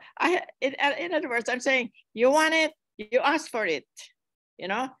 So in other words, I'm saying, you want it, you ask for it,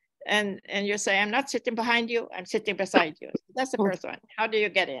 and you say, I'm not sitting behind you, I'm sitting beside you. That's the first one. How do you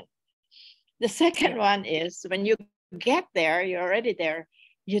get in? The second one is when you get there, you're already there,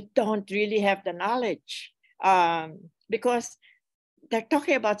 you don't really have the knowledge because they're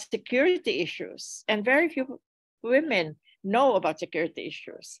talking about security issues, and very few women know about security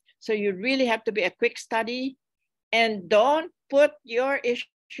issues. So you really have to be a quick study, and don't put your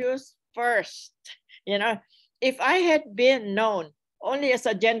issues first. If I had been known only as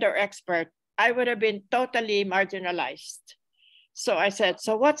a gender expert, I would have been totally marginalized. So I said,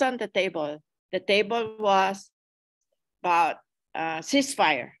 so what's on the table? The table was about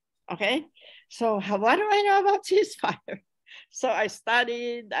ceasefire, okay? So what do I know about ceasefire? So I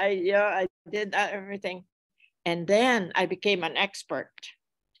studied, I did everything. And then I became an expert.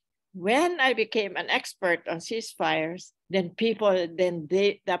 When I became an expert on ceasefires, then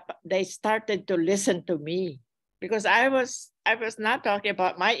they started to listen to me, because I was not talking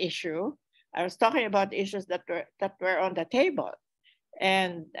about my issue. I was talking about issues that were on the table,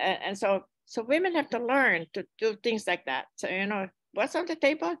 and so women have to learn to do things like that. So what's on the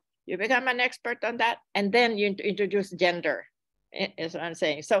table, you become an expert on that, and then you introduce gender, is what I'm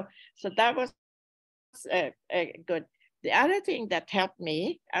saying. So that was good. The other thing that helped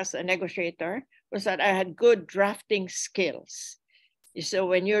me as a negotiator was that I had good drafting skills. So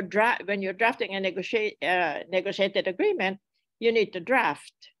when you're drafting a negotiated agreement, you need to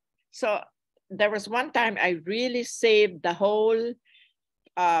draft. So there was one time I really saved the whole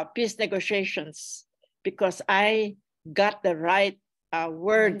peace negotiations because I got the right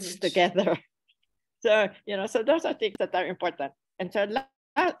words together. So so those are things that are important. And so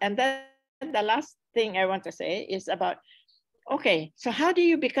then the last thing I want to say is about, okay, so how do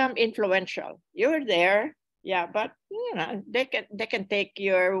you become influential? You're there, yeah, but they can take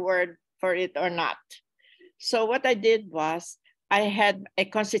your word for it or not. So what I did was I had a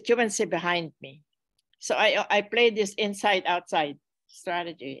constituency behind me. So I played this inside-outside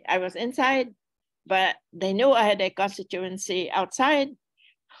strategy. I was inside, but they knew I had a constituency outside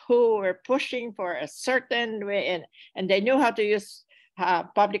who were pushing for a certain way, and they knew how to use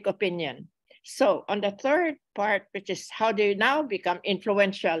public opinion. So on the third part, which is how do you now become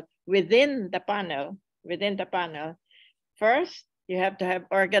influential within the panel, first, you have to have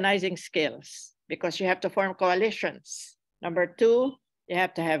organizing skills because you have to form coalitions. Number two, you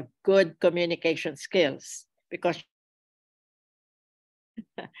have to have good communication skills because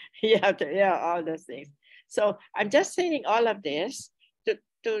you have to, all those things. So I'm just saying all of this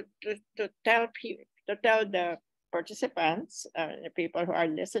to tell people, to tell the participants, the people who are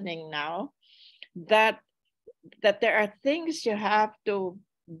listening now, that there are things you have to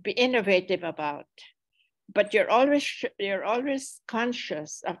be innovative about, but you're always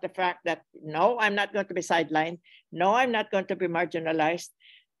conscious of the fact that no, I'm not going to be sidelined. No, I'm not going to be marginalized,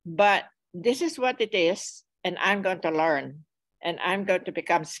 but this is what it is. and I'm going to learn, and I'm going to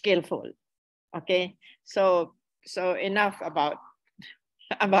become skillful. Okay, so enough about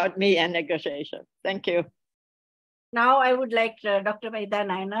me and negotiation. Thank you. Now I would like Dr. Farida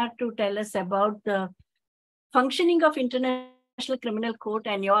Akhter to tell us about the functioning of International Criminal Court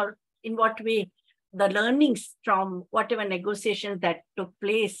and in what way the learnings from whatever negotiations that took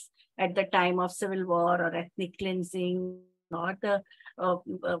place at the time of civil war or ethnic cleansing, or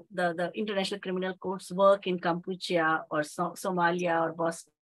the International Criminal Court's work in Cambodia or Somalia or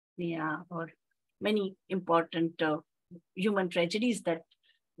Bosnia, or many important human tragedies that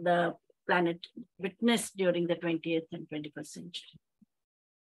the planet witnessed during the 20th and 21st century.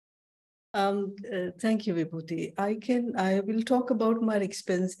 Thank you, Vibhuti. I will talk about my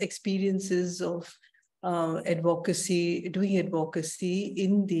experiences of doing advocacy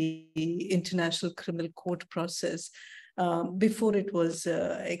in the International Criminal Court process before it was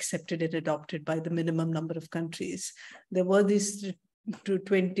accepted and adopted by the minimum number of countries. There were these 3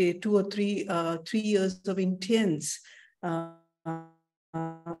 years of intense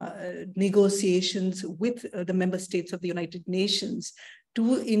negotiations with the member states of the United Nations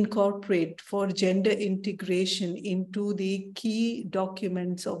to incorporate for gender integration into the key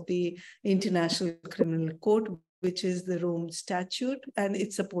documents of the International Criminal Court, which is the Rome Statute and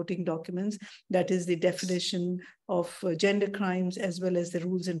its supporting documents, that is the definition of gender crimes, as well as the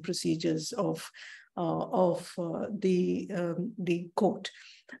rules and procedures of the court.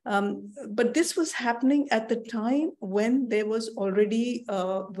 But this was happening at the time when there was already,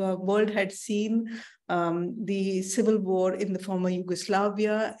 the world had seen the civil war in the former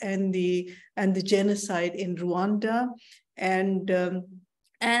Yugoslavia and the genocide in Rwanda,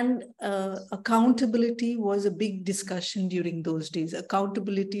 and accountability was a big discussion during those days,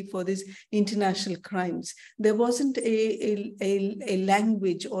 accountability for these international crimes. There wasn't a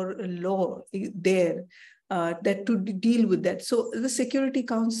language or a law there that to deal with that. So the Security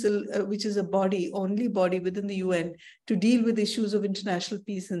Council, which is a only body within the UN to deal with issues of international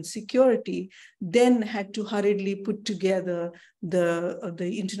peace and security, then had to hurriedly put together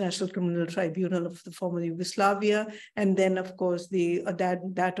the International Criminal Tribunal of the former Yugoslavia, and then of course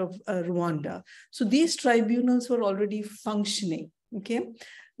that of Rwanda. So these tribunals were already functioning. Okay,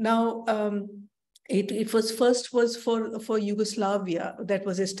 now it was first for Yugoslavia that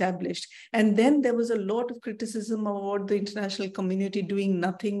was established. And then there was a lot of criticism about the international community doing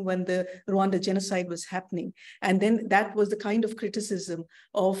nothing when the Rwanda genocide was happening. And then that was the kind of criticism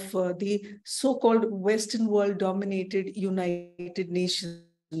of the so-called Western world dominated United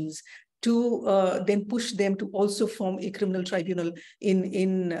Nations to then push them to also form a criminal tribunal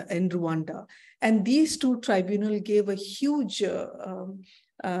in Rwanda. And these two tribunals gave a huge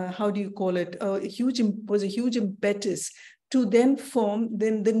how do you call it? A huge impetus to then form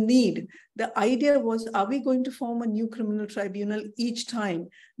the need. The idea was, are we going to form a new criminal tribunal each time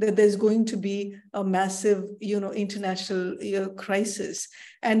that there's going to be a massive, international crisis?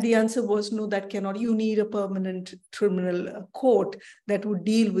 And the answer was, no, that cannot. You need a permanent criminal court that would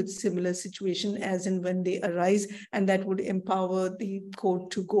deal with similar situation as and when they arise, and that would empower the court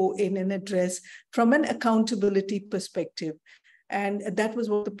to go in and address from an accountability perspective. And that was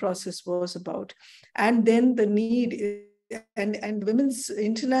what the process was about. And then the need, and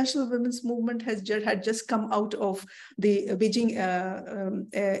international women's movement had just come out of the Beijing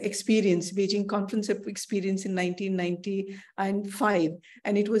Beijing Conference experience in 1995.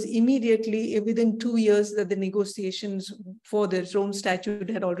 And it was immediately within 2 years that the negotiations for the Rome Statute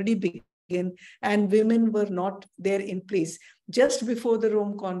had already begun, and women were not there in place. Just before the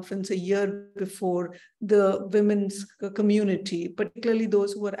Rome Conference, a year before, the women's community, particularly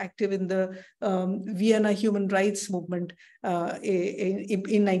those who were active in the Vienna human rights movement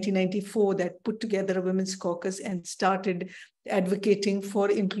in 1994, that put together a women's caucus and started advocating for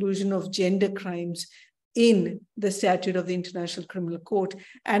inclusion of gender crimes in the statute of the International Criminal Court.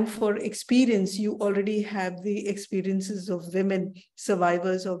 And for experience, you already have the experiences of women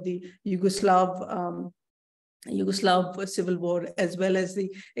survivors of the Yugoslav civil war, as well as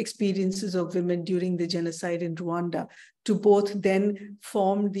the experiences of women during the genocide in Rwanda, to both then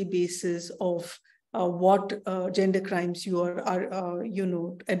form the basis of what gender crimes you are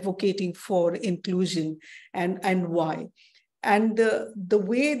advocating for inclusion, and why. And the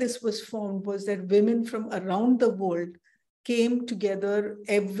way this was formed was that women from around the world came together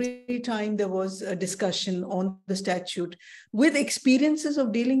every time there was a discussion on the statute with experiences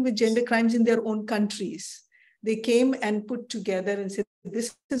of dealing with gender crimes in their own countries. They came and put together and said,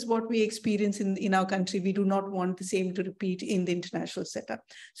 this is what we experience in our country. We do not want the same to repeat in the international setup.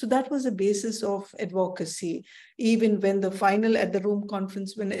 So that was the basis of advocacy. Even when the final at the Rome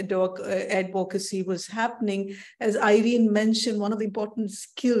conference, when advocacy was happening, as Irene mentioned, one of the important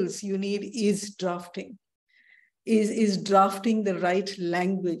skills you need is drafting. Is drafting the right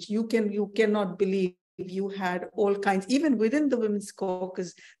language. You cannot believe you had all kinds, even within the Women's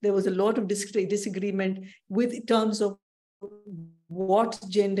Caucus, there was a lot of disagreement with terms of what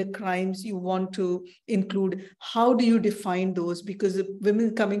gender crimes you want to include. How do you define those? Because the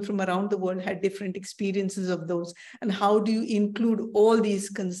women coming from around the world had different experiences of those. And how do you include all these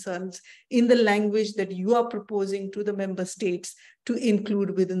concerns in the language that you are proposing to the member states to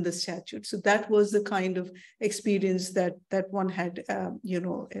include within the statute? So that was the kind of experience that one had,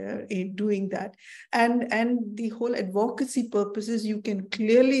 in doing that. And the whole advocacy purposes, you can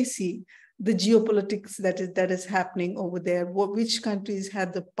clearly see the geopolitics that is happening over there, which countries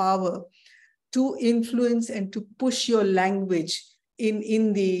have the power to influence and to push your language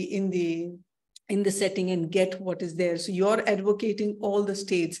in the setting and get what is there. So you're advocating all the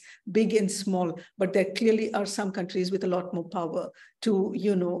states, big and small, but there clearly are some countries with a lot more power to,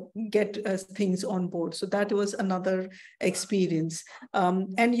 get things on board. So that was another experience.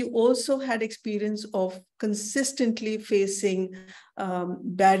 And you also had experience of consistently facing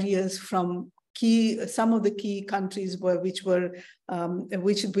barriers from some of the key countries which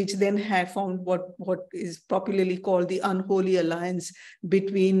then have found what is popularly called the unholy alliance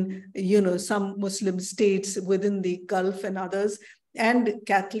between some Muslim states within the Gulf and others, and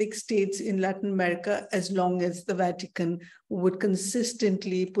Catholic states in Latin America, as long as the Vatican would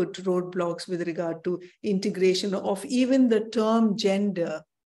consistently put roadblocks with regard to integration of even the term gender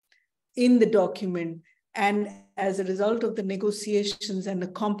in the document. And as a result of the negotiations and the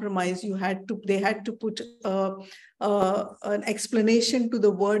compromise, they had to put an explanation to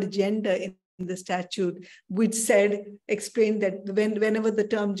the word gender in the statute, which explained that whenever the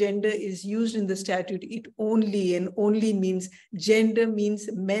term gender is used in the statute, it only means gender means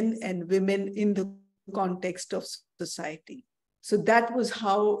men and women in the context of society. So that was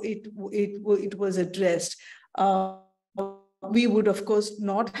how it was addressed. We would, of course,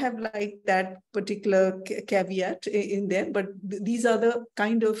 not have liked that particular caveat in there, but these are the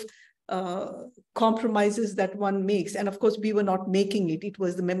kind of compromises that one makes. And of course, we were not making it. It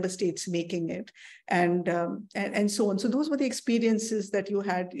was the member states making it, and so on. So those were the experiences that you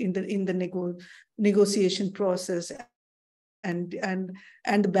had in the negotiation process, and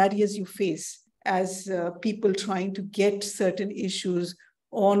the barriers you face as people trying to get certain issues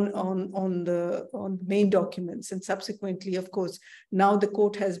on the main documents. And subsequently, of course, now the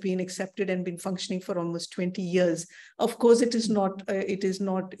court has been accepted and been functioning for almost 20 years. Of course, it is not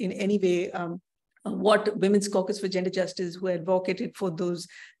in any way what Women's Caucus for Gender Justice, who advocated for those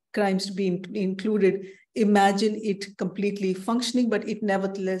crimes to be included, imagine it completely functioning, but it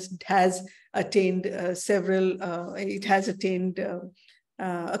nevertheless has attained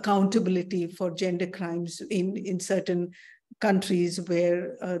accountability for gender crimes in certain countries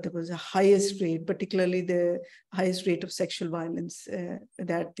where there was a highest rate, particularly the highest rate of sexual violence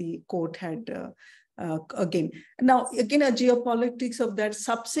that the court had again. Now, again, a geopolitics of that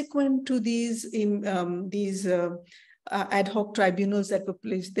subsequent to these ad hoc tribunals that were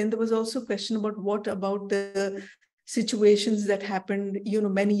placed. Then there was also a question about what about the situations that happened,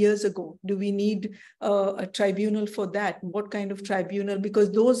 many years ago. Do we need a tribunal for that? What kind of tribunal?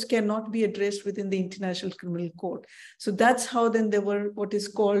 Because those cannot be addressed within the International Criminal Court. So that's how then there were what is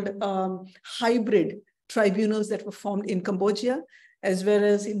called hybrid tribunals that were formed in Cambodia, as well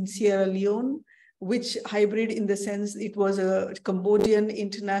as in Sierra Leone, which hybrid in the sense it was a Cambodian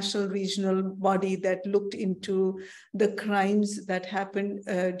international regional body that looked into the crimes that happened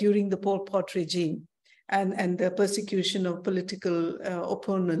during the Pol Pot regime and the persecution of political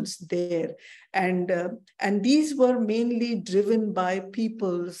opponents there. And these were mainly driven by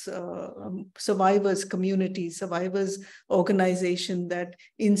people's survivors communities, survivors organization that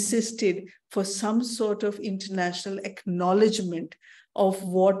insisted for some sort of international acknowledgement of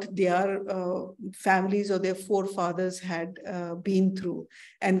what their families or their forefathers had been through,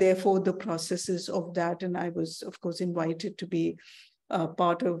 and therefore the processes of that. And I was, of course, invited to be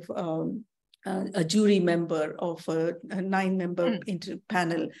part of a jury member of a 9-member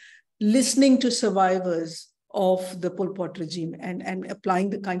panel, listening to survivors of the Pol Pot regime and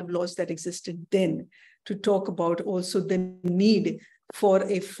applying the kind of laws that existed then to talk about also the need for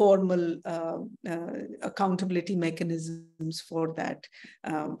a formal accountability mechanisms for that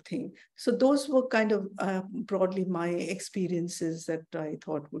thing. So those were kind of broadly my experiences that I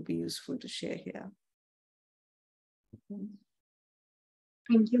thought would be useful to share here.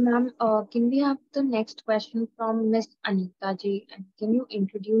 Thank you, ma'am. Can we have the next question from Miss Anita ji? And can you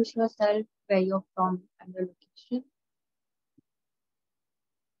introduce yourself, where you're from, and your location?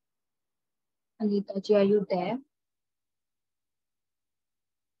 Anita ji, are you there?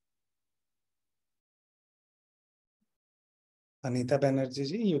 Anita Banerjee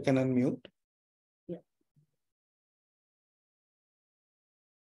ji, you can unmute. Yeah.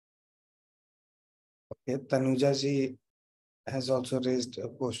 Okay, Tanuja ji has also raised a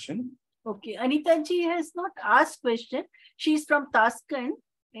question. Okay, Anita ji has not asked question. She's from Tashkent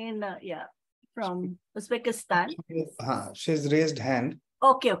in, from Uzbekistan. She's raised hand.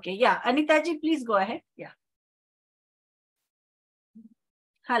 Okay, yeah. Anita ji, please go ahead. Yeah.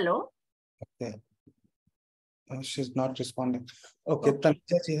 Hello. Okay. She's not responding. Okay,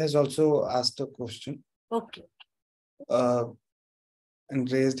 Tanuja ji has also asked a question. Okay.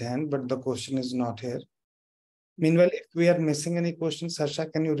 And raised hand, but the question is not here. Meanwhile, if we are missing any questions, Harsha,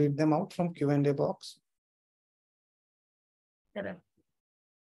 can you read them out from Q&A box? There are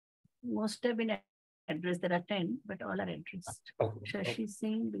most have been addressed. There are 10, but all are addressed. Shashi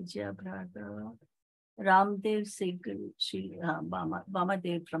Singh, Vijaya Braga, Ramdev Segal, Bama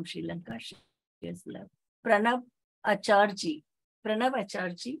Dev from Sri Lanka. She has left. Pranav Acharji. Yeah.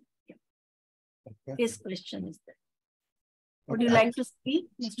 Okay. His question is there. Would you like to speak,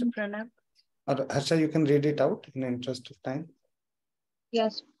 Mr. Pranav? Harsha, you can read it out in the interest of time.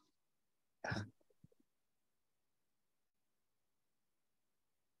 Yes.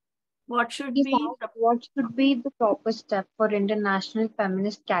 What should be the proper step for international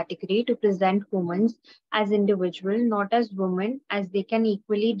feminist category to present women as individual, not as women, as they can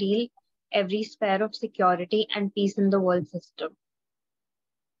equally deal every sphere of security and peace in the world system?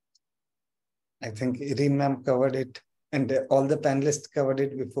 I think Irene ma'am covered it, and all the panelists covered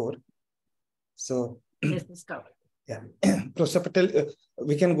it before. So, yes, it's covered. Yeah. Professor Patel,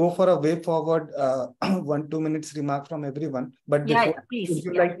 we can go for a way forward, 1-2 minutes remark from everyone. But before, please. Would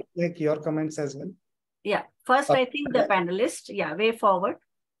you like to make your comments as well? Yeah. First, I think the panelists, way forward.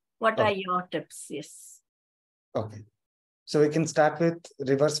 What are your tips? Yes. Okay. So we can start with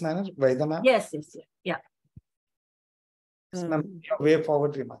reverse manner, Vaida ma'am? Yes. Yeah. Way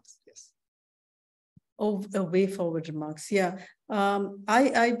forward remarks. Yes. Way forward remarks. Yeah.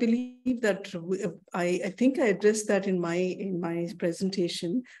 I believe that I think I addressed that in my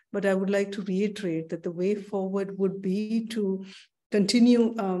presentation, but I would like to reiterate that the way forward would be to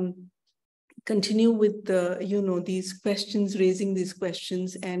continue with the these questions, raising these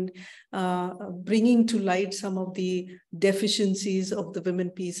questions, and bringing to light some of the deficiencies of the women,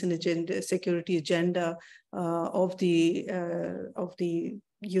 peace, and security agenda of the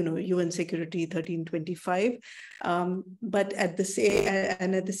UN Security 1325, but at the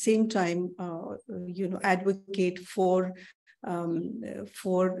same time, advocate for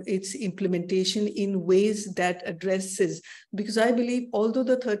its implementation in ways that addresses, because I believe although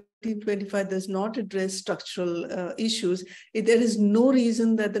the 1325 does not address structural issues, there is no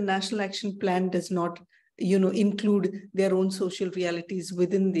reason that the National Action Plan does not include their own social realities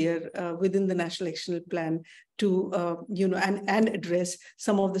within the National Action Plan to and address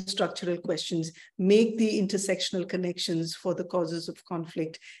some of the structural questions, make the intersectional connections for the causes of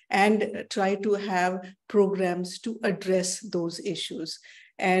conflict, and try to have programs to address those issues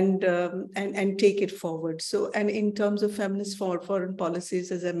and take it forward. So, and in terms of feminist foreign policies,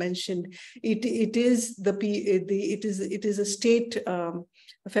 as I mentioned, it is a state.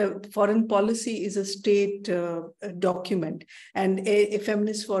 Foreign policy is a state document, and a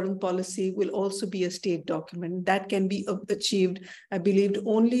feminist foreign policy will also be a state document. That can be achieved, I believe,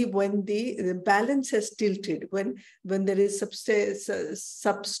 only when the balance has tilted, when there is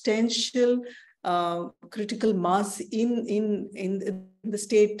substantial critical mass in the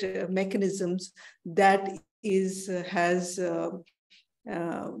state mechanisms that has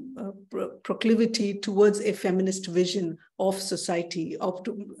proclivity towards a feminist vision of society,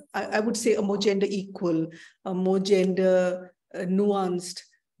 I would say a more gender equal, a more gender nuanced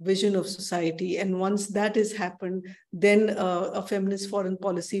vision of society. And once that has happened, then a feminist foreign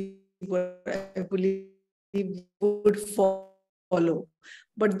policy, I believe, would follow.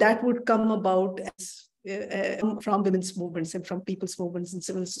 But that would come about as from women's movements and from people's movements and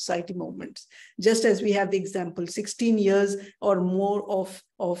civil society movements. Just as we have the example, 16 years or more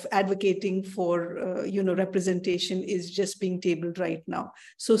of advocating for representation is just being tabled right now.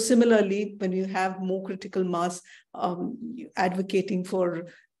 So similarly, when you have more critical mass advocating for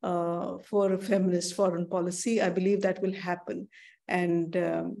a feminist foreign policy, I believe that will happen. And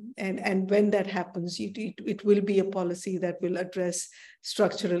when that happens, it will be a policy that will address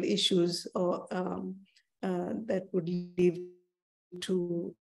structural issues or that would leave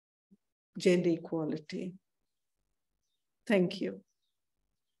to gender equality. Thank you.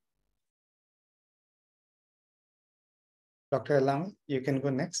 Dr. Alami, you can go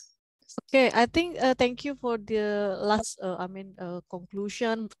next. Okay, I think thank you for the last,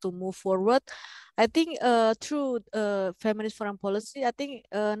 conclusion to move forward. I think through feminist foreign policy, I think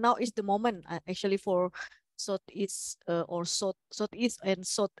now is the moment actually for Southeast Southeast and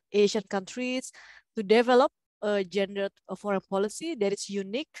South Asian countries to develop a gendered foreign policy that is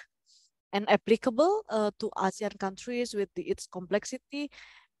unique and applicable to ASEAN countries with its complexity,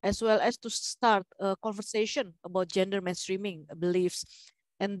 as well as to start a conversation about gender mainstreaming beliefs.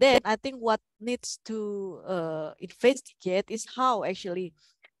 And then I think what needs to investigate is how actually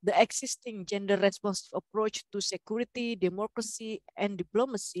the existing gender responsive approach to security, democracy, and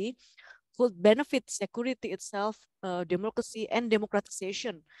diplomacy could benefit security itself, democracy, and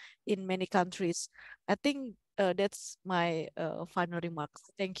democratization in many countries. I think that's my final remarks.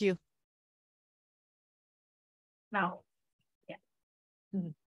 Thank you. Now, yeah.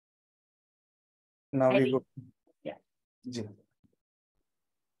 Now we go. Yeah. Ji.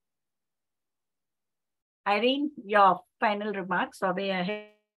 Irene, your final remarks are way ahead.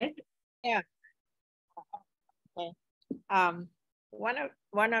 Yeah. Okay.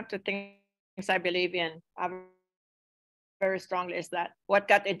 One of the things I believe in very strongly is that what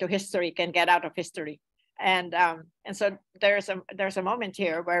got into history can get out of history, and so there's a moment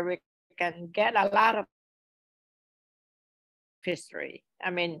here where we can get a lot of history. I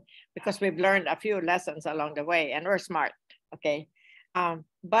mean, because we've learned a few lessons along the way, and we're smart. Okay.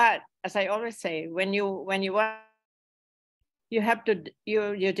 But as I always say, when you want, you have to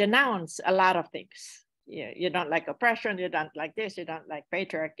you denounce a lot of things. You don't like oppression, you don't like this, you don't like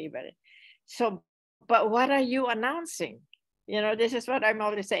patriarchy, but what are you announcing? This is what I'm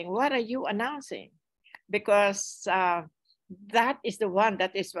always saying. What are you announcing? Because that is the one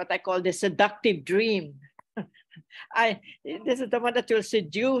that is what I call the seductive dream. This is the one that will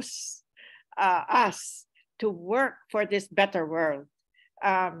seduce us to work for this better world.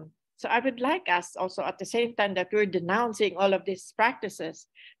 So I would like us also at the same time that we're denouncing all of these practices,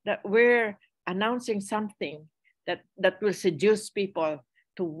 that we're announcing something that will seduce people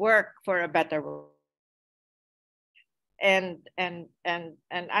to work for a better world. And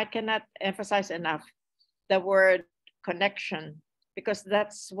I cannot emphasize enough the word connection, because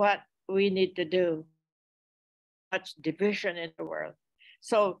that's what we need to do. Much division in the world.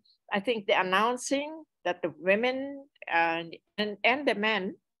 So I think the announcing that the women and the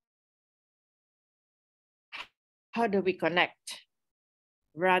men, how do we connect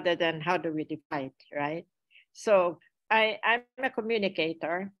rather than how do we divide, right? So I'm a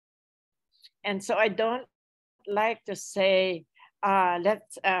communicator, and so I don't like to say,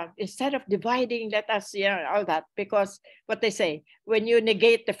 let's instead of dividing, let us, all that, because what they say, when you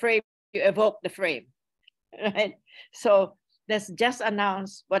negate the frame, you evoke the frame, right? So let's just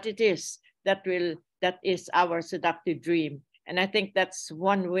announce what it is that is our seductive dream. And I think that's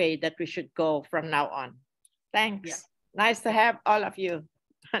one way that we should go from now on. Thanks. Yeah. Nice to have all of you.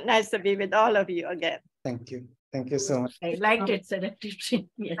 Nice to be with all of you again. Thank you. Thank you so much. I liked it, seductive dream.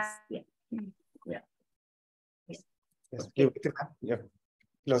 Yes. Yeah. Yeah. Yes. Okay. Yeah.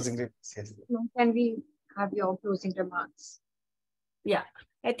 Closing remarks. Yes. Can we have your closing remarks? Yeah.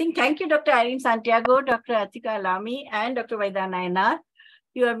 I think, thank you, Dr. Irene Santiago, Dr. Atika Alami, and Dr. Vaida Nayanar.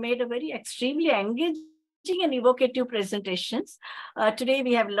 You have made a very extremely engaging and evocative presentations. Today,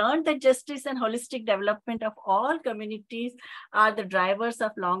 we have learned that justice and holistic development of all communities are the drivers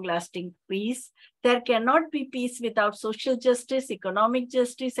of long-lasting peace. There cannot be peace without social justice, economic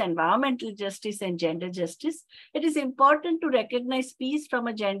justice, environmental justice, and gender justice. It is important to recognize peace from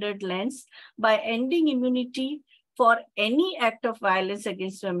a gendered lens by ending immunity for any act of violence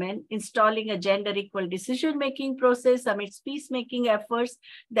against women, installing a gender-equal decision-making process amidst peacemaking efforts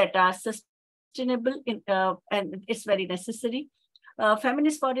that are sustainable, and it's very necessary.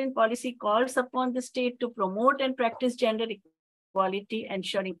 Feminist foreign policy calls upon the state to promote and practice gender equality,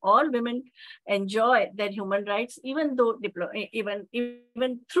 ensuring all women enjoy their human rights, even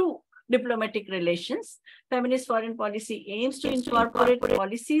through diplomatic relations. Feminist foreign policy aims to incorporate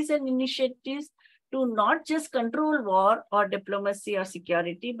policies and initiatives to not just control war or diplomacy or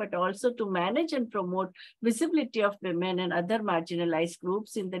security, but also to manage and promote visibility of women and other marginalized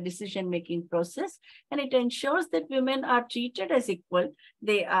groups in the decision-making process. And it ensures that women are treated as equal.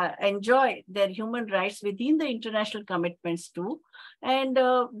 They enjoy their human rights within the international commitments too. And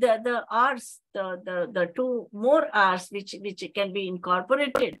the R's, the two more R's which can be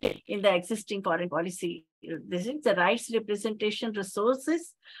incorporated in the existing foreign policy. This is the rights, representation,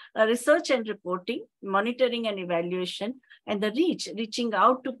 resources, research and reporting, monitoring and evaluation, And the reaching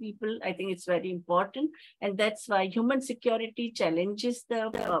out to people, I think it's very important. And that's why human security challenges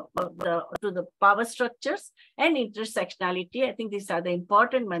to the power structures and intersectionality. I think these are the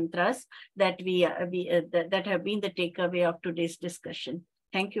important mantras that that have been the takeaway of today's discussion.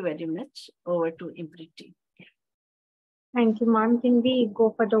 Thank you very much. Over to IMPRI. Thank you, ma'am. Can we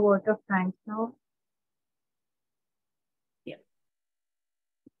go for the vote of thanks now? Yeah.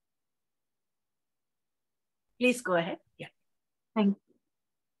 Please go ahead. Yeah. Thank you.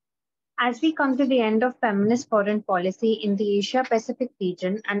 As we come to the end of Feminist Foreign Policy in the Asia-Pacific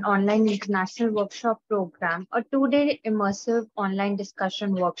region, an online international workshop program, a two-day immersive online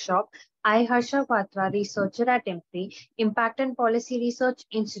discussion workshop, I, Harsha Patra, researcher at IMPRI, Impact and Policy Research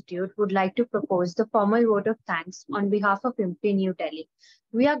Institute, would like to propose the formal vote of thanks on behalf of IMPRI New Delhi.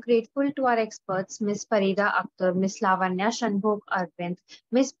 We are grateful to our experts, Ms. Farida Akhter, Ms. Lavanya, Shanbhogue, Arvind,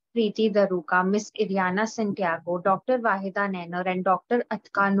 Ms. Priti Darooka, Ms. Iriana Santiago, Dr. Wahida Nainer, and Dr.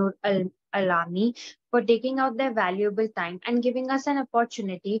 Atka Nur Alami for taking out their valuable time and giving us an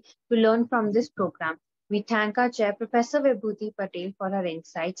opportunity to learn from this program. We thank our chair, Professor Vibhuti Patel, for her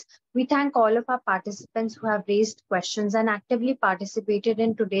insights. We thank all of our participants who have raised questions and actively participated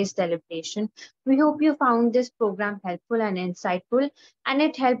in today's deliberation. We hope you found this program helpful and insightful, and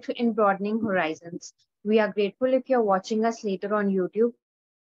it helped in broadening horizons. We are grateful if you're watching us later on YouTube.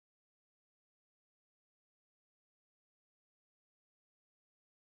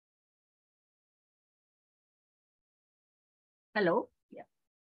 Hello. Yeah.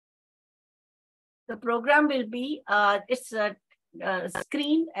 The program will be, it's a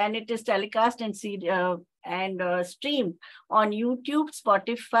screen and it is telecast and streamed on YouTube,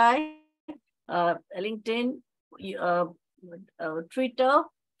 Spotify, LinkedIn, Twitter,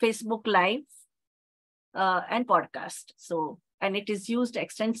 Facebook Live, and podcast. So, and it is used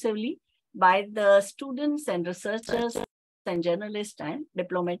extensively by the students and researchers and journalists and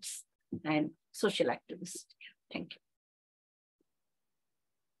diplomats and social activists. Thank you.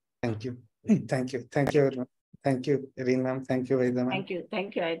 Thank you. Thank you. Thank you, everyone. Thank you, Irene ma'am. Thank you, Vaida ma'am. Thank you.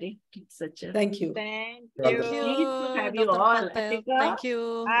 Thank you, Heidi. Thank you. Thank you. Pleased to have you Dr. all. Patel. Atika, Thank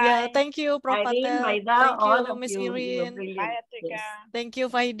you. Bye. Yeah, thank you, Prof. Irene, Patel. Vaida, Thank all you, of Miss you. You were Irene. brilliant. Bye, Atika. Yes. Thank you,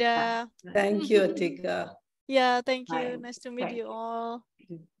 Faida. Thank you, Atika. Yeah, thank you. Bye. Nice to meet Thank you all.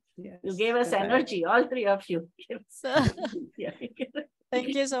 Yes. You gave us Bye-bye. energy, all three of you. Yeah. Thank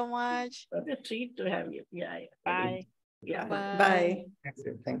you so much. What a treat to have you. Yeah. Bye. Yeah. Bye. Thank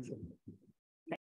you. Thank you.